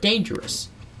though, but dangerous.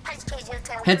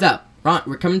 Heads up. Ron,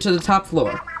 we're coming to the top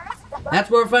floor.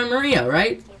 That's where we'll find Maria,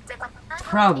 right?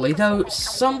 Probably, though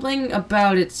something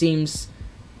about it seems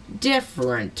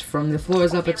different from the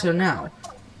floors up until now.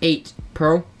 8.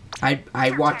 Pearl, I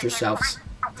watch yourselves.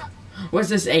 What's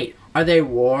this 8? Are they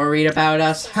worried about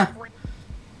us? Huh.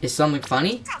 Is something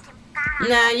funny?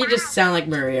 Nah, you just sound like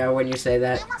Maria when you say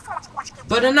that.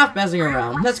 But enough messing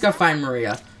around. Let's go find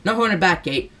Maria. No holding back,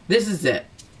 8. This is it.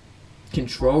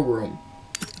 Control room.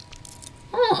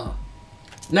 Oh.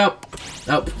 Nope.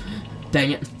 Nope.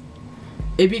 Dang it.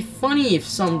 It'd be funny if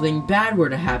something bad were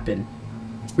to happen.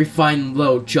 We find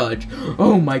little Judge.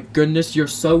 Oh my goodness, you're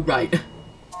so right.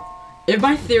 If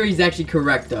my theory's actually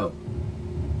correct, though.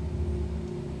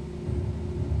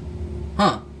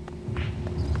 Huh.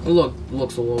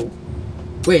 Looks a little...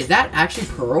 Wait, is that actually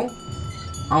Pearl?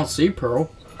 I don't see Pearl.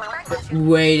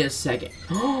 Wait a second.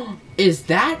 Is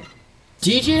that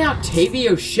DJ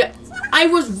Octavio shit? I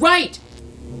was right!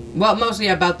 Well, mostly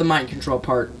about the mind control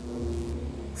part.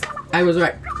 I was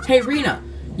right. Hey, Rena.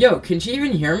 Yo, can she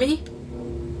even hear me?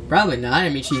 Probably not. I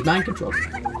mean, she's mind controlled.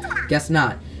 Guess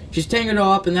not. She's tangled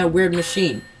all up in that weird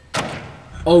machine.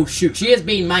 Oh, shoot. She is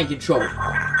being mind controlled.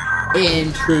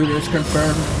 Intruders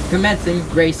confirmed. Commencing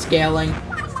grayscaling.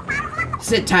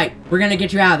 Sit tight. We're gonna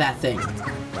get you out of that thing.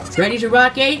 Ready to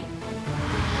rock, 8?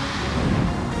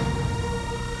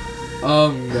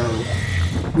 Oh,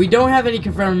 no. We don't have any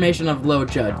confirmation of Low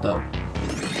Judd, though.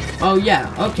 Oh,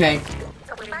 yeah. Okay.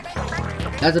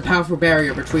 That's a powerful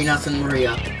barrier between us and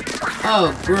Maria.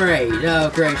 Oh, great.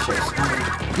 Oh, gracious.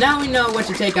 Now we know what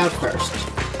to take out first.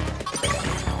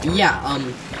 Yeah,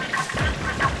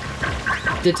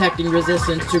 detecting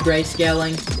resistance to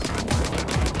grayscaling.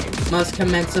 Must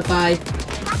commencify.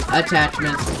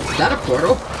 Attachments. Is that a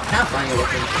portal? Not funny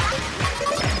looking.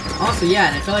 Also, yeah,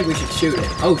 and I feel like we should shoot it.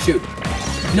 Oh, shoot.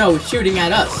 No, it's shooting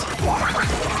at us.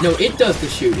 No, it does the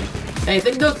shooting. Hey, I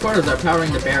think those portals are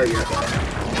powering the barrier.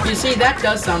 You see, that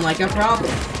does sound like a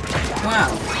problem.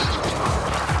 Wow.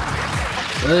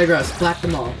 There they go, splat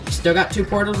them all. Still got 2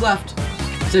 portals left.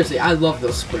 Seriously, I love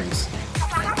those springs.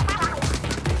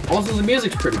 Also, the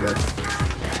music's pretty good.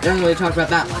 They don't really talk about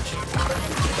that much.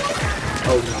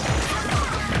 Oh no.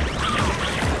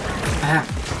 Ah.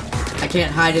 I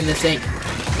can't hide in this ink.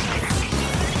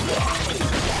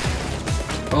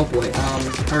 Oh boy,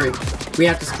 hurry. We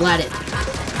have to splat it.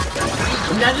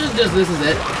 Not just this is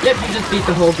it. Yep, you just beat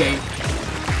the whole game.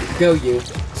 Go you.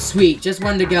 Sweet, just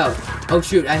one to go. Oh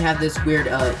shoot, I have this weird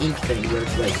ink thing where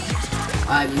it's like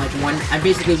I'm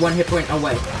basically 1 hit point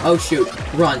away. Oh shoot,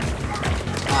 run.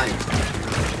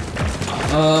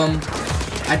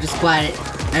 I just splat it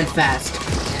and fast.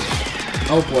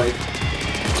 Oh boy.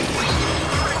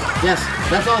 Yes,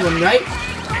 that's all of them, right?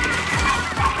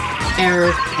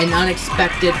 Error, an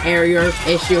unexpected error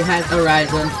issue has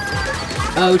arisen.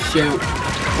 Oh shoot.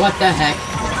 What the heck?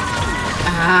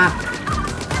 Ah.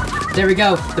 There we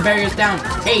go. The barrier's down.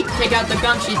 8, take out the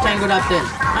gun she's tangled up in.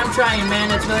 I'm trying, man.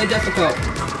 It's really difficult.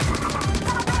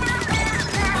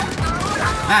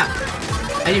 Ah.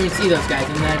 I didn't even see those guys,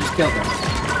 and then I just killed them.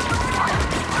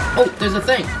 Oh, there's a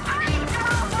thing.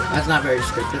 That's not very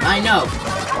descriptive. I know.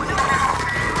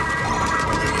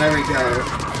 There we go.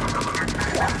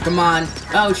 Come on.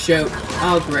 Oh, shoot.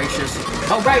 Oh, gracious.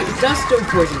 Oh, right. It does still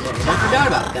poison damage. I forgot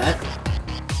about that.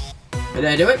 Did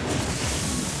I do it?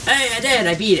 Hey, I did.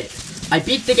 I beat it. I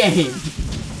beat the game.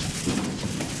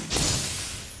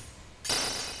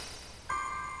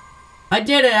 I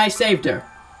did it. I saved her.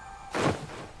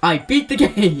 I beat the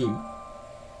game.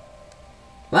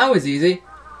 Well, that was easy.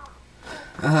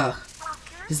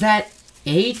 Is that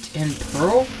 8 and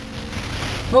Pearl?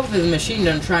 Hopefully the machine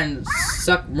doesn't try and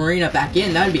suck Marina back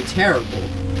in. That would be terrible.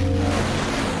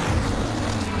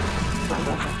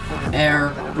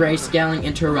 Error. Grayscaling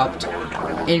interrupt.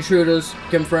 Intruders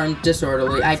confirmed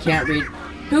disorderly. I can't read.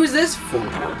 Who is this fool?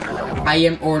 I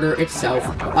am order itself,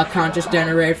 a conscious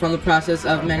generated from the process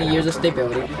of many years of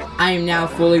stability. I am now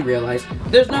fully realized.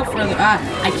 There's no further.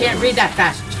 I can't read that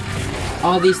fast.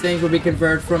 All these things will be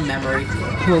converted from memory.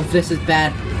 Oh, this is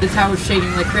bad. The tower's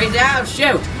shaking like crazy. Oh,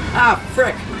 shoot! Ah,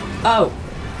 frick! Oh.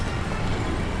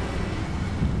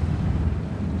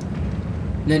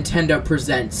 Nintendo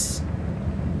presents.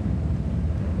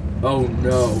 Oh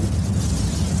no.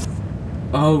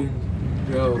 Oh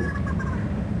no.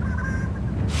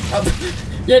 Oh,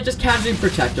 yeah, just casually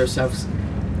protect ourselves.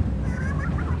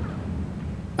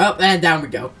 Oh, and down we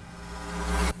go.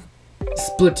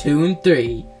 Splatoon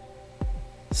 3.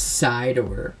 Side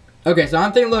order. Okay, so I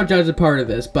don't think Low Judge is a part of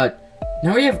this, but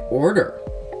now we have order.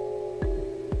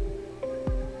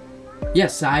 Yeah,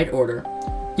 side order.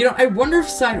 You know, I wonder if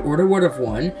side order would have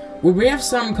won. Would we have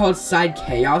something called side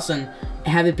chaos and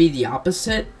have it be the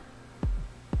opposite?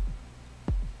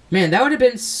 Man, that would have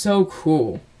been so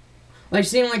cool. Like,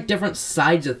 seeing, like, different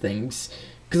sides of things.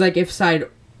 Because, like, if side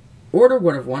order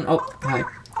would have won... Oh, hi.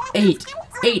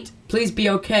 8. Please be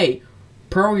okay.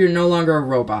 Pearl, you're no longer a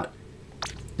robot.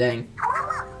 Dang.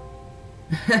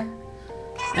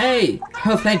 Hey!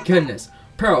 Oh, thank goodness.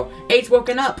 Pearl, 8's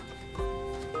woken up.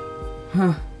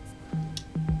 Huh.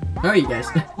 Oh, you guys.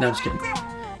 No, I'm just kidding.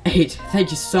 8,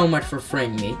 thank you so much for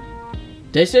freeing me.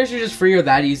 Did I seriously just free her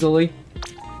that easily?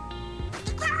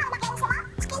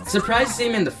 Surprised to see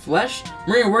him in the flesh?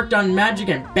 Maria worked on magic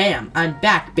and bam! I'm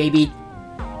back, baby!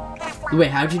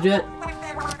 Wait, how'd you do it?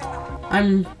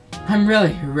 I'm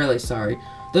really sorry.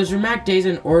 Those dramatic days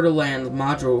in Orderland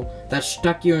module that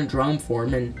stuck you in drone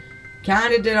form and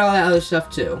kinda did all that other stuff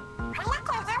too.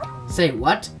 Say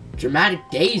what? Dramatic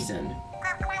days in?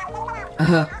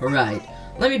 Right.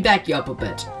 Let me back you up a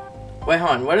bit. Wait,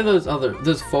 hold on, what are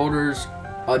those folders?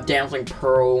 Dancing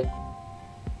Pearl,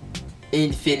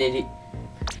 Infinity.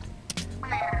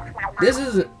 This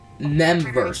is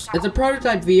Memverse. It's a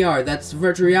prototype VR that's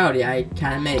virtual reality I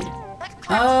kinda made.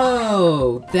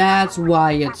 Oh, that's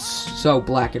why it's so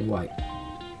black and white.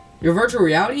 Your virtual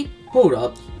reality? Hold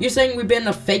up. You're saying we've been in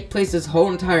a fake place this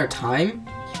whole entire time?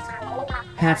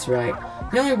 That's right.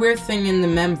 The only weird thing in the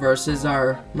Memverse is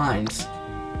our minds.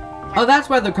 Oh, that's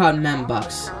why they're called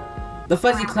Membucks. The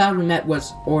fuzzy cloud we met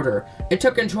was order. It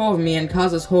took control of me and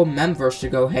caused this whole Memverse to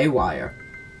go haywire.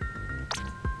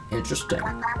 Interesting.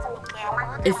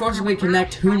 It forcibly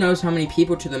connect who knows how many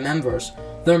people to the Memverse.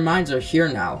 Their minds are here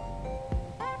now.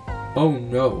 Oh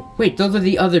no. Wait, those are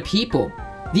the other people.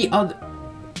 The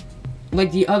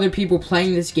other people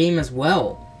playing this game as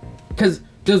well. Cause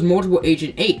there's multiple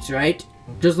Agent 8s, right?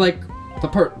 Just like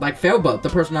Failboat, the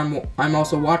person I'm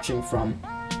also watching from.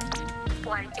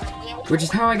 Which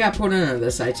is how I got put into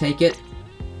this, I take it.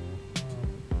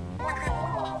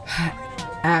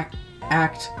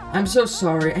 I'm so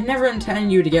sorry. I never intended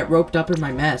you to get roped up in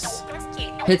my mess.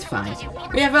 It's fine.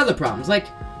 We have other problems, like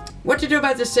what to do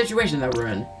about this situation that we're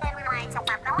in.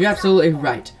 You're absolutely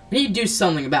right. We need to do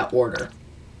something about order.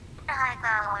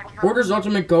 Order's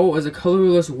ultimate goal is a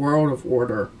colorless world of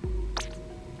order.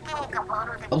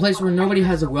 A place where nobody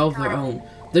has a will of their own.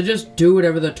 They just do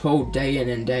whatever they're told day in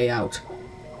and day out.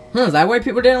 Huh, is that why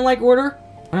people didn't like order?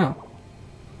 Oh.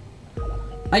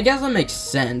 I guess that makes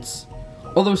sense.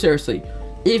 Although seriously,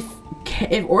 if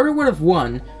order would have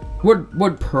won,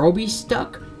 would Pearl be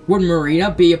stuck? Would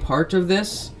Marina be a part of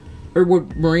this? Or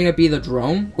would Marina be the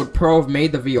drone? Would Pearl have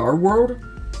made the VR world?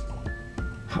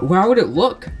 How would it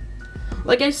look?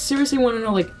 Like, I seriously want to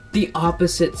know, like, the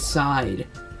opposite side.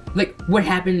 Like, what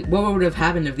would have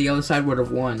happened if the other side would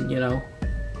have won, you know?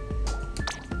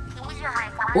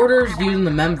 Order is using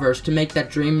the Memverse to make that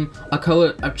dream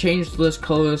a changeless,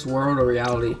 colorless world a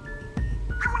reality.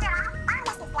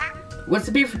 What's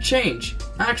the beef for change?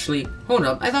 Actually, hold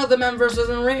up, I thought the Memverse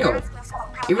isn't real.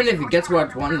 Even if it gets what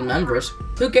it wanted in the Memverse,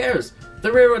 who cares?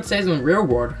 The real world stays in the real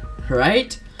world,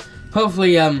 right?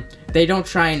 Hopefully, they don't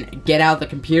try and get out the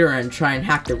computer and try and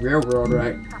hack the real world,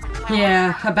 right?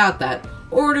 Yeah, about that.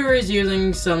 Order is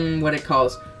using what it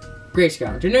calls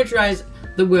grayscale to neutralize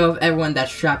the will of everyone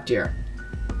that's trapped here.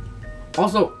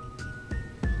 Also,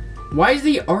 why is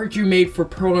the art you made for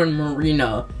Pearl and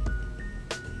Marina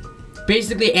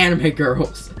basically anime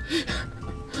girls?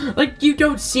 Like, you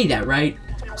don't see that, right?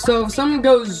 So if someone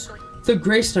goes through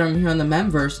Greystorm here on the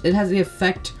Memverse, it has the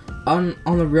effect on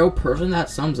the real person. That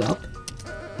sums up.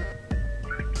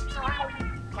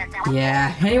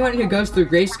 Yeah, anyone who goes through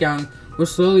Greystorm will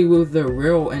slowly lose their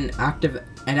real and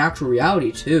actual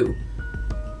reality too.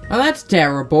 Oh, that's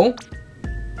terrible.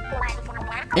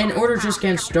 And order just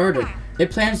getting started. It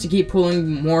plans to keep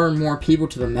pulling more and more people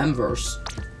to the Memverse.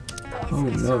 Oh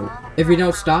no. If we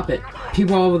don't stop it,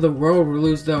 people all over the world will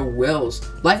lose their wills.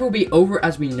 Life will be over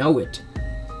as we know it.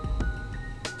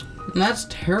 And that's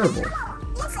terrible.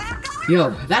 Yo,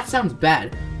 that sounds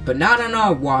bad, but not on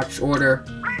our watch, Order.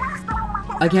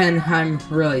 Again, I'm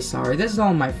really sorry. This is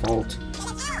all my fault.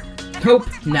 Nope,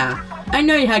 nah. I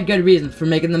know you had good reasons for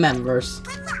making the Memverse.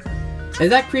 If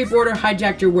that creep Order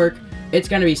hijacked your work, it's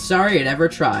gonna be sorry it ever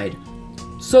tried.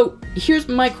 So, here's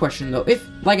my question though. If,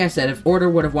 like I said, if Order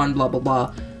would have won blah blah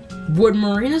blah, would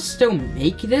Marina still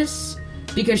make this?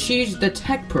 Because she's the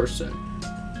tech person.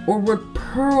 Or would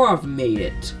Pearl have made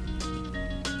it?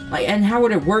 Like, and how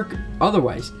would it work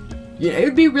otherwise? Yeah, it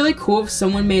would be really cool if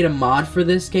someone made a mod for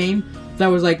this game that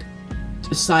was like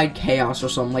side chaos or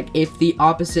something. Like if the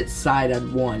opposite side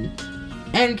had won.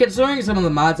 And considering some of the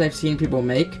mods I've seen people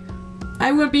make,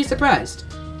 I wouldn't be surprised.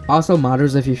 Also,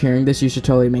 modders, if you're hearing this, you should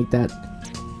totally make that.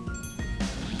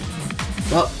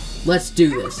 Well, let's do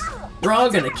this. We're all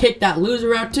gonna kick that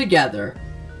loser out together.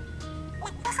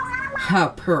 How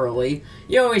Pearly.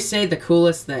 You always say the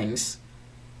coolest things.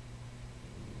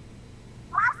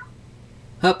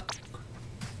 Hup.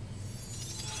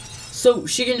 So,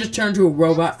 she can just turn to a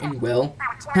robot and will.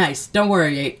 Nice, don't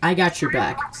worry, I got your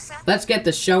back. Let's get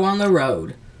the show on the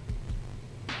road.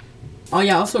 Oh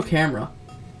yeah, also camera.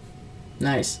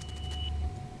 Nice.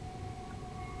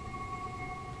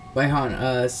 Wait, hold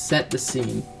on, set the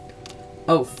scene.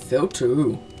 Oh, filter,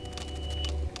 ooh.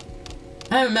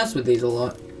 I haven't messed with these a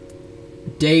lot.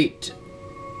 Date.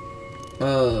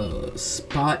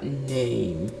 Spot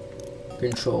name.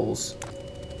 Controls.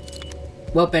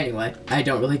 Well, anyway, I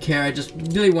don't really care, I just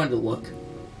really wanted to look.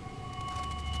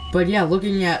 But yeah,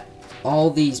 looking at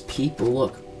all these people,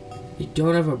 look. They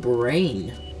don't have a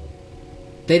brain.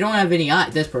 They don't have any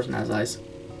eyes. This person has eyes.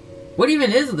 What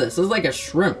even is this? This is like a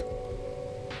shrimp.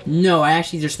 No, I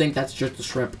actually just think that's just a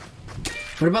shrimp.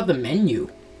 What about the menu?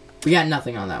 We got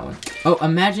nothing on that one. Oh,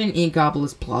 imagine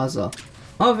Inkopolis Plaza.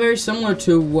 Oh, very similar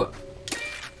to what...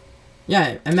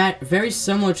 Yeah, very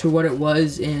similar to what it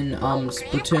was in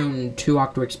Splatoon 2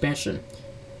 Octo Expansion.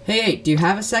 Hey, do you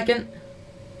have a second?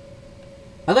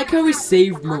 I like how we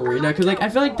saved Marina, because like I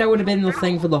feel like that would have been the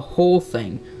thing for the whole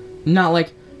thing. Not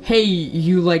like, hey,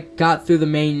 you like got through the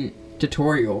main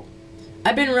tutorial.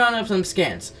 I've been running up some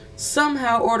scans.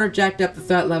 Somehow Order jacked up the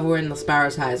threat level in the Spire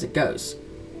as high as it goes.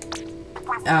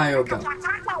 I'll go.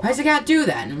 Why's it gotta do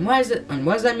that? And what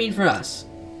does that mean for us?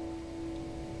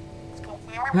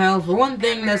 Well, for one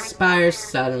thing, the Spire's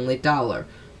suddenly taller.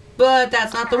 But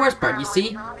that's not the worst part, you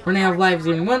see? Running out of lives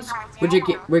even once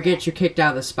would get you kicked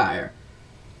out of the Spire.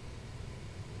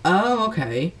 Oh,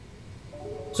 okay.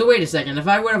 So wait a second, if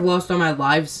I would have lost all my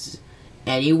lives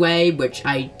anyway, which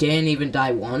I didn't even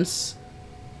die once,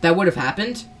 that would have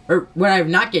happened? Or would I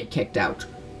not get kicked out?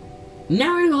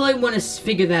 Now I really want to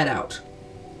figure that out.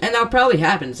 And that'll probably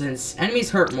happen since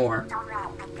enemies hurt more.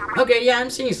 Okay, yeah, I'm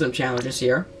seeing some challenges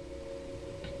here.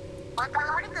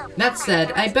 That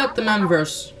said, I built the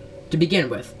Memverse to begin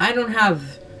with. I don't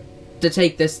have to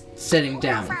take this sitting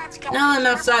down. Now I'm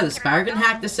outside the Spire, I can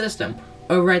hack the system,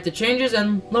 overwrite the changes,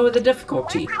 and lower the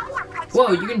difficulty.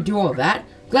 Whoa, you can do all that?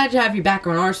 Glad to have you back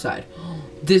on our side.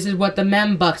 This is what the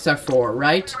Membucks are for,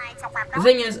 right? The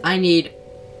thing is, I need...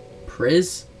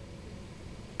 Priz?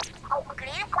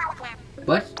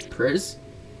 What? Priz?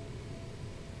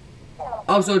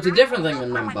 Oh, so it's a different thing than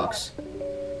Membucks.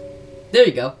 There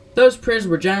you go. Those Priz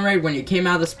were generated when you came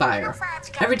out of the Spire.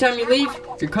 Every time you leave,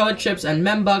 your colored chips and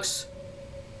Membucks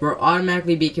will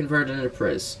automatically be converted into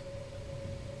Priz.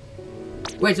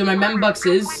 Wait, so my Membucks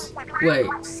is... Wait,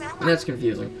 that's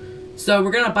confusing. So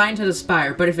we're gonna bind to the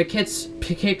Spire, but if it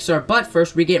kicks our butt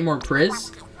first, we get more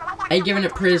Priz. And giving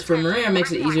it Priz for Maria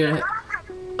makes it easier to...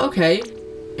 Okay.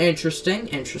 Interesting,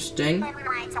 interesting.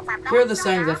 Here are the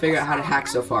settings I figured out how to hack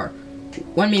so far.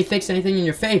 Want me to fix anything in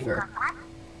your favor?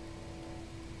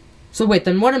 So wait,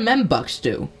 then what do Membucks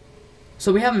do?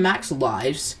 So we have max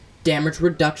lives, damage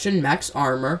reduction, max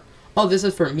armor. Oh, this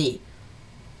is for me.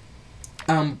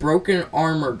 Broken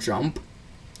armor jump.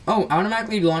 Oh,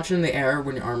 automatically launch in the air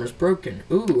when your armor's broken.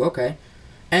 Ooh, okay.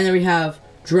 And then we have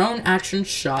drone action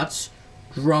shots,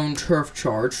 drone turf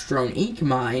charge, drone ink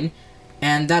mine,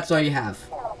 and that's all you have.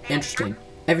 Interesting.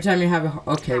 Every time you have a...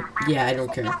 Okay, yeah, I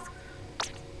don't care.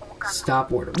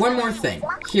 Stop order. One more thing.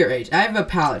 Here, H, I have a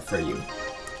palette for you.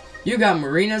 You got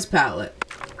Marina's palette.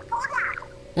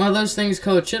 One of those things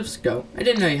called chips go. I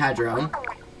didn't know you had your own.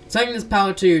 Tagging this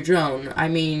palette to your drone, I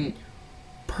mean...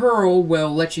 Pearl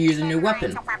will let you use a new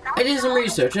weapon. I did some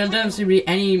research, and there doesn't seem to be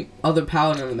any other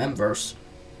palette in the Memverse.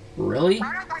 Really?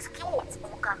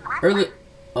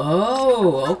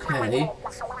 Oh, okay.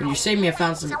 When you saved me, I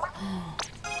found some...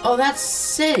 Oh, that's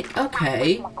sick.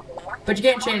 Okay. But you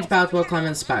can't change paths while climbing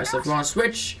the spider. So if you want to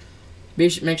switch,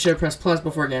 make sure to press plus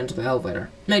before getting into the elevator.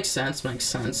 Makes sense, makes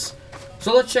sense.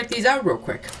 So let's check these out real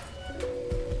quick.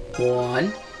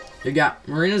 1. You got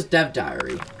Marina's dev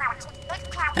diary.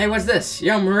 Hey, what's this?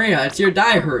 Yo, Maria, it's your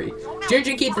diary. Didn't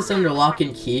you keep this under lock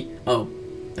and key? Oh,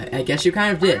 I guess you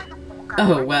kind of did.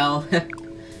 Oh, well,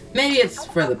 maybe it's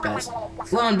for the best.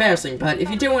 It's a little embarrassing, but if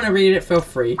you do want to read it, feel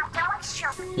free.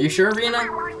 You sure, Rena?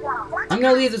 I'm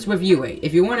gonna leave this with you,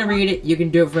 If you want to read it, you can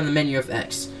do it from the menu of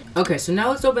X. Okay, so now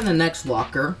let's open the next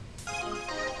locker.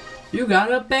 You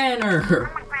got a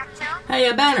banner. Hey,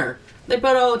 a banner. They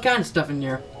put all kinds of stuff in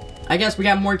here. I guess we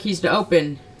got more keys to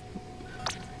open.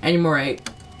 Any more 8?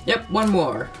 Yep, one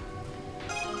more.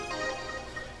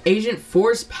 Agent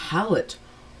 4's palette.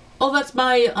 Oh, that's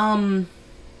my,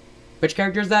 which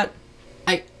character is that?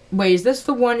 Wait, is this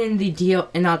the one in the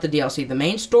not the DLC, the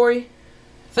main story?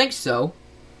 I think so.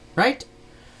 Right?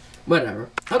 Whatever.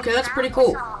 Okay, that's pretty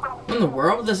cool. What in the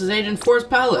world? This is Agent 4's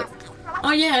palette.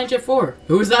 Oh yeah, Agent 4.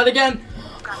 Who is that again?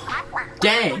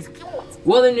 Dang.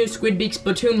 Well, the new Squidbeak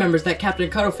Splatoon members that Captain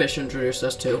Cuttlefish introduced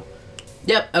us to.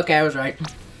 Yep, okay, I was right.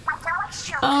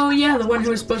 Oh yeah, the one who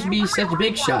was supposed to be such a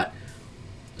big shot.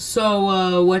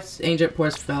 So, what's Agent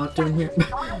 4's palette doing here?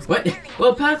 What?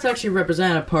 Well, palettes actually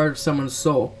represent a part of someone's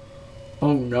soul.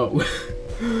 Oh no.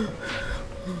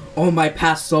 All my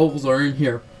past souls are in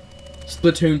here.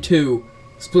 Splatoon 2,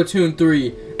 Splatoon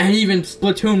 3, and even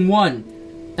Splatoon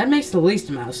 1. That makes the least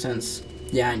amount of sense.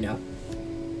 Yeah, I know.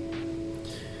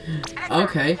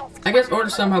 Okay, I guess Order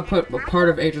somehow put a part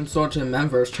of Agent Soul to the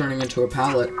members, turning into a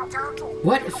palette.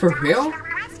 What? For real?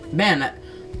 Man,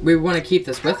 we want to keep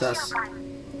this with us.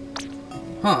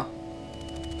 Huh.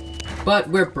 But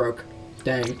we're broke.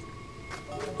 Dang.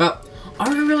 Well, are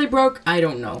we really broke? I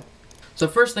don't know. So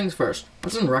first things first.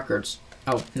 What's in records?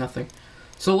 Oh, nothing.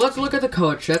 So let's look at the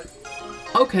color chip.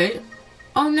 Okay.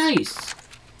 Oh, nice.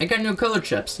 I got new color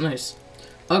chips. Nice.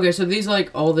 Okay, so these are like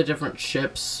all the different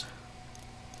chips.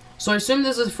 So I assume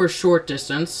this is for short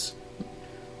distance.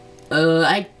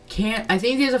 I think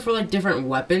these are for like different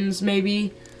weapons,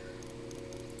 maybe.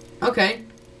 Okay.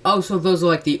 Oh, so those are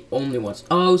like the only ones.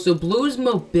 Oh, so blue is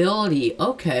mobility.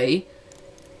 Okay.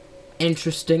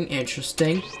 Interesting,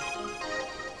 interesting.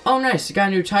 Oh, nice. Got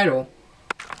a new title.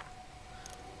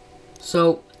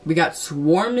 So, we got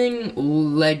Swarming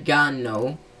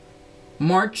Legano,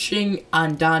 Marching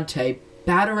Andante,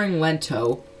 Battering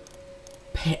Lento,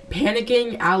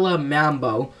 Panicking alla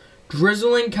Mambo,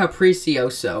 Drizzling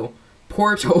Capricioso,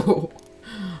 Portal,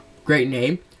 great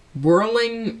name,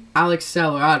 Whirling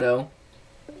Accelerado,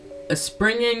 a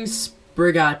Springing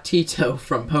Sprigatito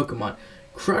from Pokemon,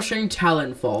 Crushing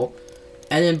Talonfall,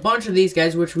 and then a bunch of these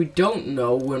guys, which we don't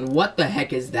know when what the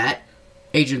heck is that?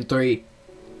 Agent 3.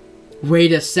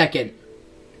 Wait a second.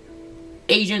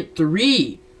 Agent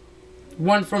 3.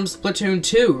 One from Splatoon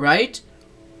 2, right?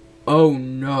 Oh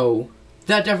no.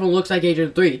 That definitely looks like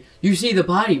Agent 3. You see the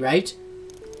body, right?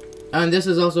 And this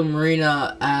is also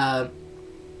Marina,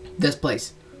 this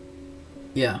place.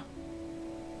 Yeah.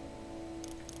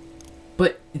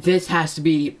 But this has to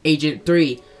be Agent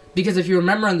 3. Because if you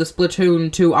remember in the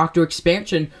Splatoon 2 Octo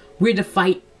Expansion, we had to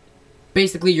fight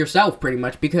basically yourself, pretty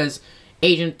much. Because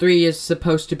Agent 3 is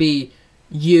supposed to be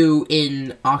you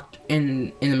in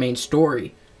the main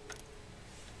story.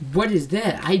 What is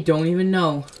that? I don't even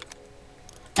know.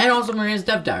 And also Marina's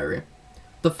dev diary.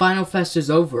 The final fest is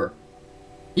over.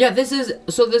 Yeah, this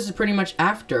is pretty much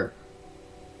after.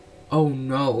 Oh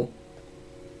no.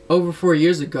 Over 4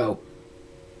 years ago.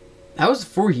 That was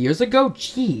 4 years ago?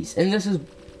 Jeez. And this is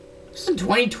in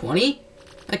 2020?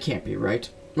 That can't be right.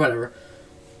 Whatever.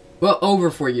 Well,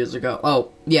 over 4 years ago.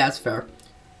 Oh, yeah, that's fair.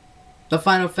 The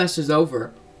final fest is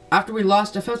over. After we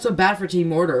lost, I felt so bad for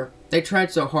Team Order. They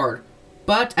tried so hard.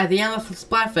 But at the end of the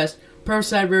Splatfest, Pro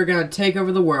said we were going to take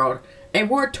over the world. A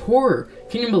world tour.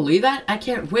 Can you believe that? I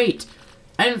can't wait.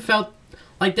 I haven't felt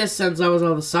like this since I was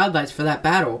on the sidelines for that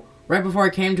battle. Right before I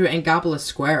came to Angopolis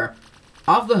Square.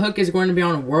 Off the Hook is going to be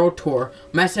on a world tour.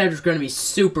 My schedule is going to be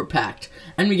super packed.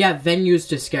 And we got venues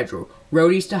to schedule.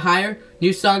 Roadies to hire.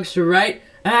 New songs to write.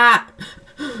 I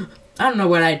don't know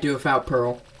what I'd do without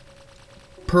Pearl.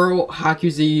 Pearl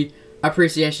Hakuzi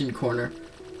Appreciation Corner.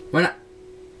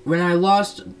 When I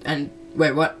lost and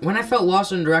wait, what? When I felt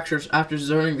lost in directions after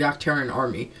deserting the Octarian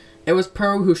army, it was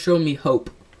Pearl who showed me hope.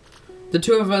 The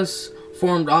two of us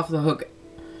formed Off the Hook,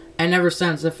 and ever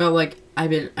since I felt like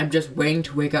I'm just waiting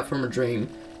to wake up from a dream.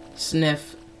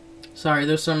 Sniff. Sorry,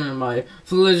 there's someone in my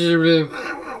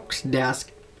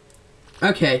desk.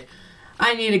 Okay,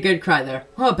 I need a good cry there.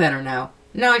 Oh, better now.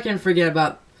 Now I can forget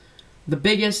about the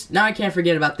biggest. Now I can't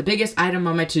forget about the biggest item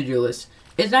on my to-do list.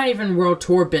 It's not even World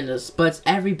Tour business, but it's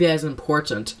every bit as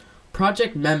important.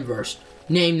 Project Members.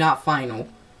 Name not final.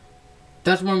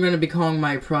 That's what I'm going to be calling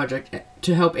my project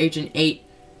to help Agent 8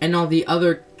 and all the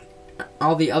others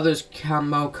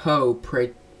Kamoko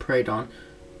preyed on.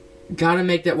 Gotta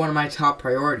make that one of my top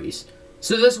priorities.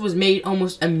 So this was made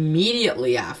almost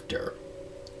immediately after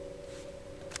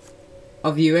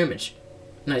a view image.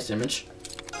 Nice image.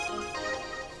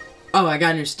 Oh, I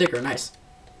got a new sticker. Nice.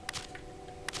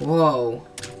 Whoa.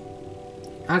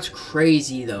 That's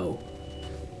crazy, though.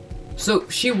 So,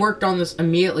 she worked on this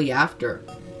immediately after.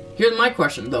 Here's my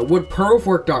question, though. Would Pearl have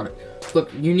worked on it?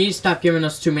 Look, you need to stop giving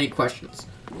us too many questions.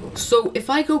 So, if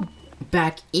I go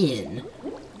back in,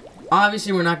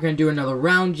 obviously we're not going to do another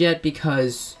round yet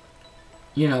because,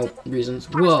 you know, reasons.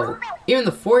 Whoa. Even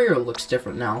the foyer looks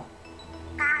different now.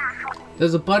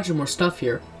 There's a bunch of more stuff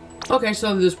here. Okay,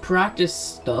 so there's practice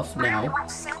stuff now.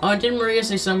 Oh, didn't Maria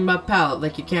say something about palette,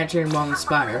 like you can't change them on the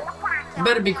spire? It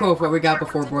better be cool for what we got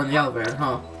before boarding the elevator,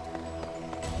 huh?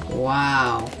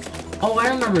 Wow. Oh, I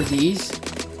remember these.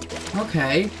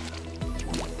 Okay.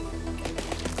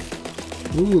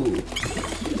 Ooh.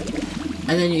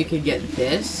 And then you can get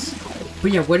this.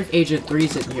 But yeah, what if Agent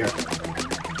 3's in here?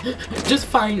 just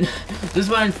find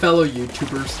fellow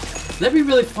YouTubers. That'd be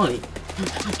really funny.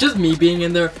 Just me being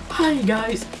in there. Hi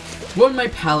guys. What would my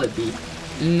palette be?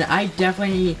 I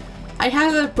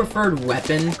have a preferred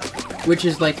weapon, which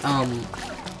is like,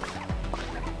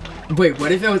 wait,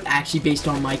 what if it was actually based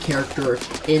on my character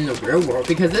in the real world?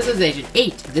 Because this is Agent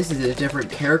 8. This is a different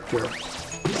character.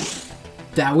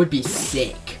 That would be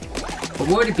sick. But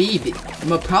what would it be?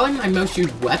 Well, probably my most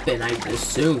used weapon, I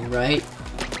assume, right?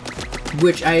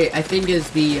 Which I think is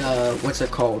the, what's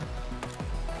it called?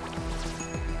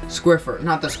 Squiffer.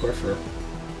 Not the Squiffer.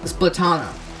 The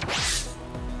Splatana.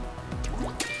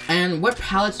 And what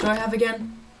palettes do I have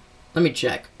again? Let me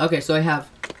check. Okay, so I have,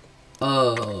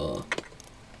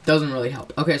 doesn't really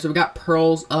help. Okay, so we got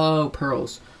pearls. Oh,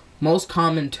 pearls. Most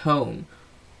common tone.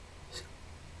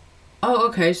 Oh,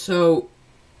 okay, so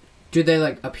do they,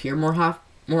 like, appear more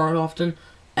often?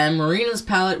 And Marina's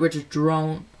palette, which is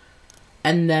drone.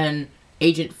 And then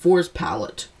Agent 4's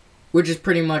palette, which is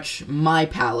pretty much my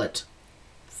palette.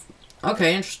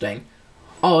 Okay, interesting.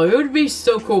 Oh, it would be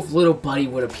so cool if Little Buddy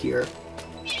would appear.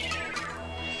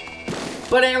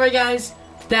 But anyway, guys,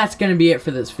 that's gonna be it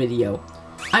for this video.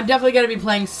 I'm definitely gonna be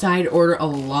playing Side Order a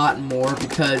lot more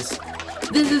because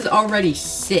this is already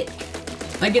sick.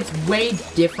 Like, it's way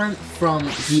different from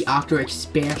the Octo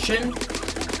Expansion,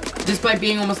 despite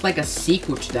being almost like a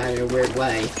sequel to that in a weird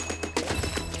way.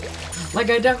 Like,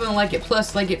 I definitely like it.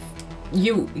 Plus, like,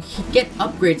 you get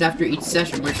upgrades after each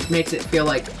session, which makes it feel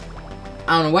like,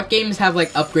 I don't know, what games have,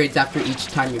 like, upgrades after each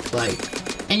time you play?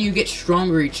 And you get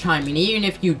stronger each time, and even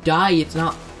if you die, it's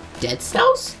not Dead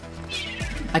Cells?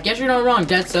 I guess you're not wrong,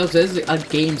 Dead Cells is a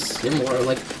game similar.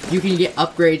 Like, you can get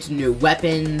upgrades, new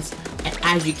weapons, and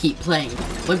as you keep playing.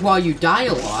 Like, while you die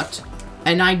a lot,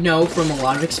 and I know from a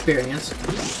lot of experience,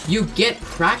 you get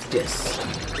practice.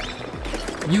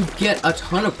 You get a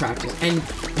ton of practice, and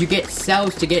you get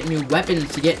cells to get new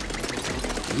weapons, to get...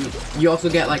 You also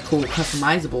get, like, cool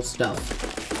customizable stuff.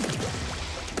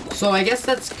 So I guess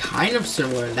that's kind of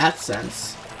similar in that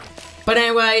sense. But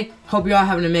anyway, hope you all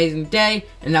have an amazing day,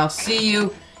 and I'll see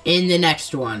you in the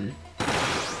next one.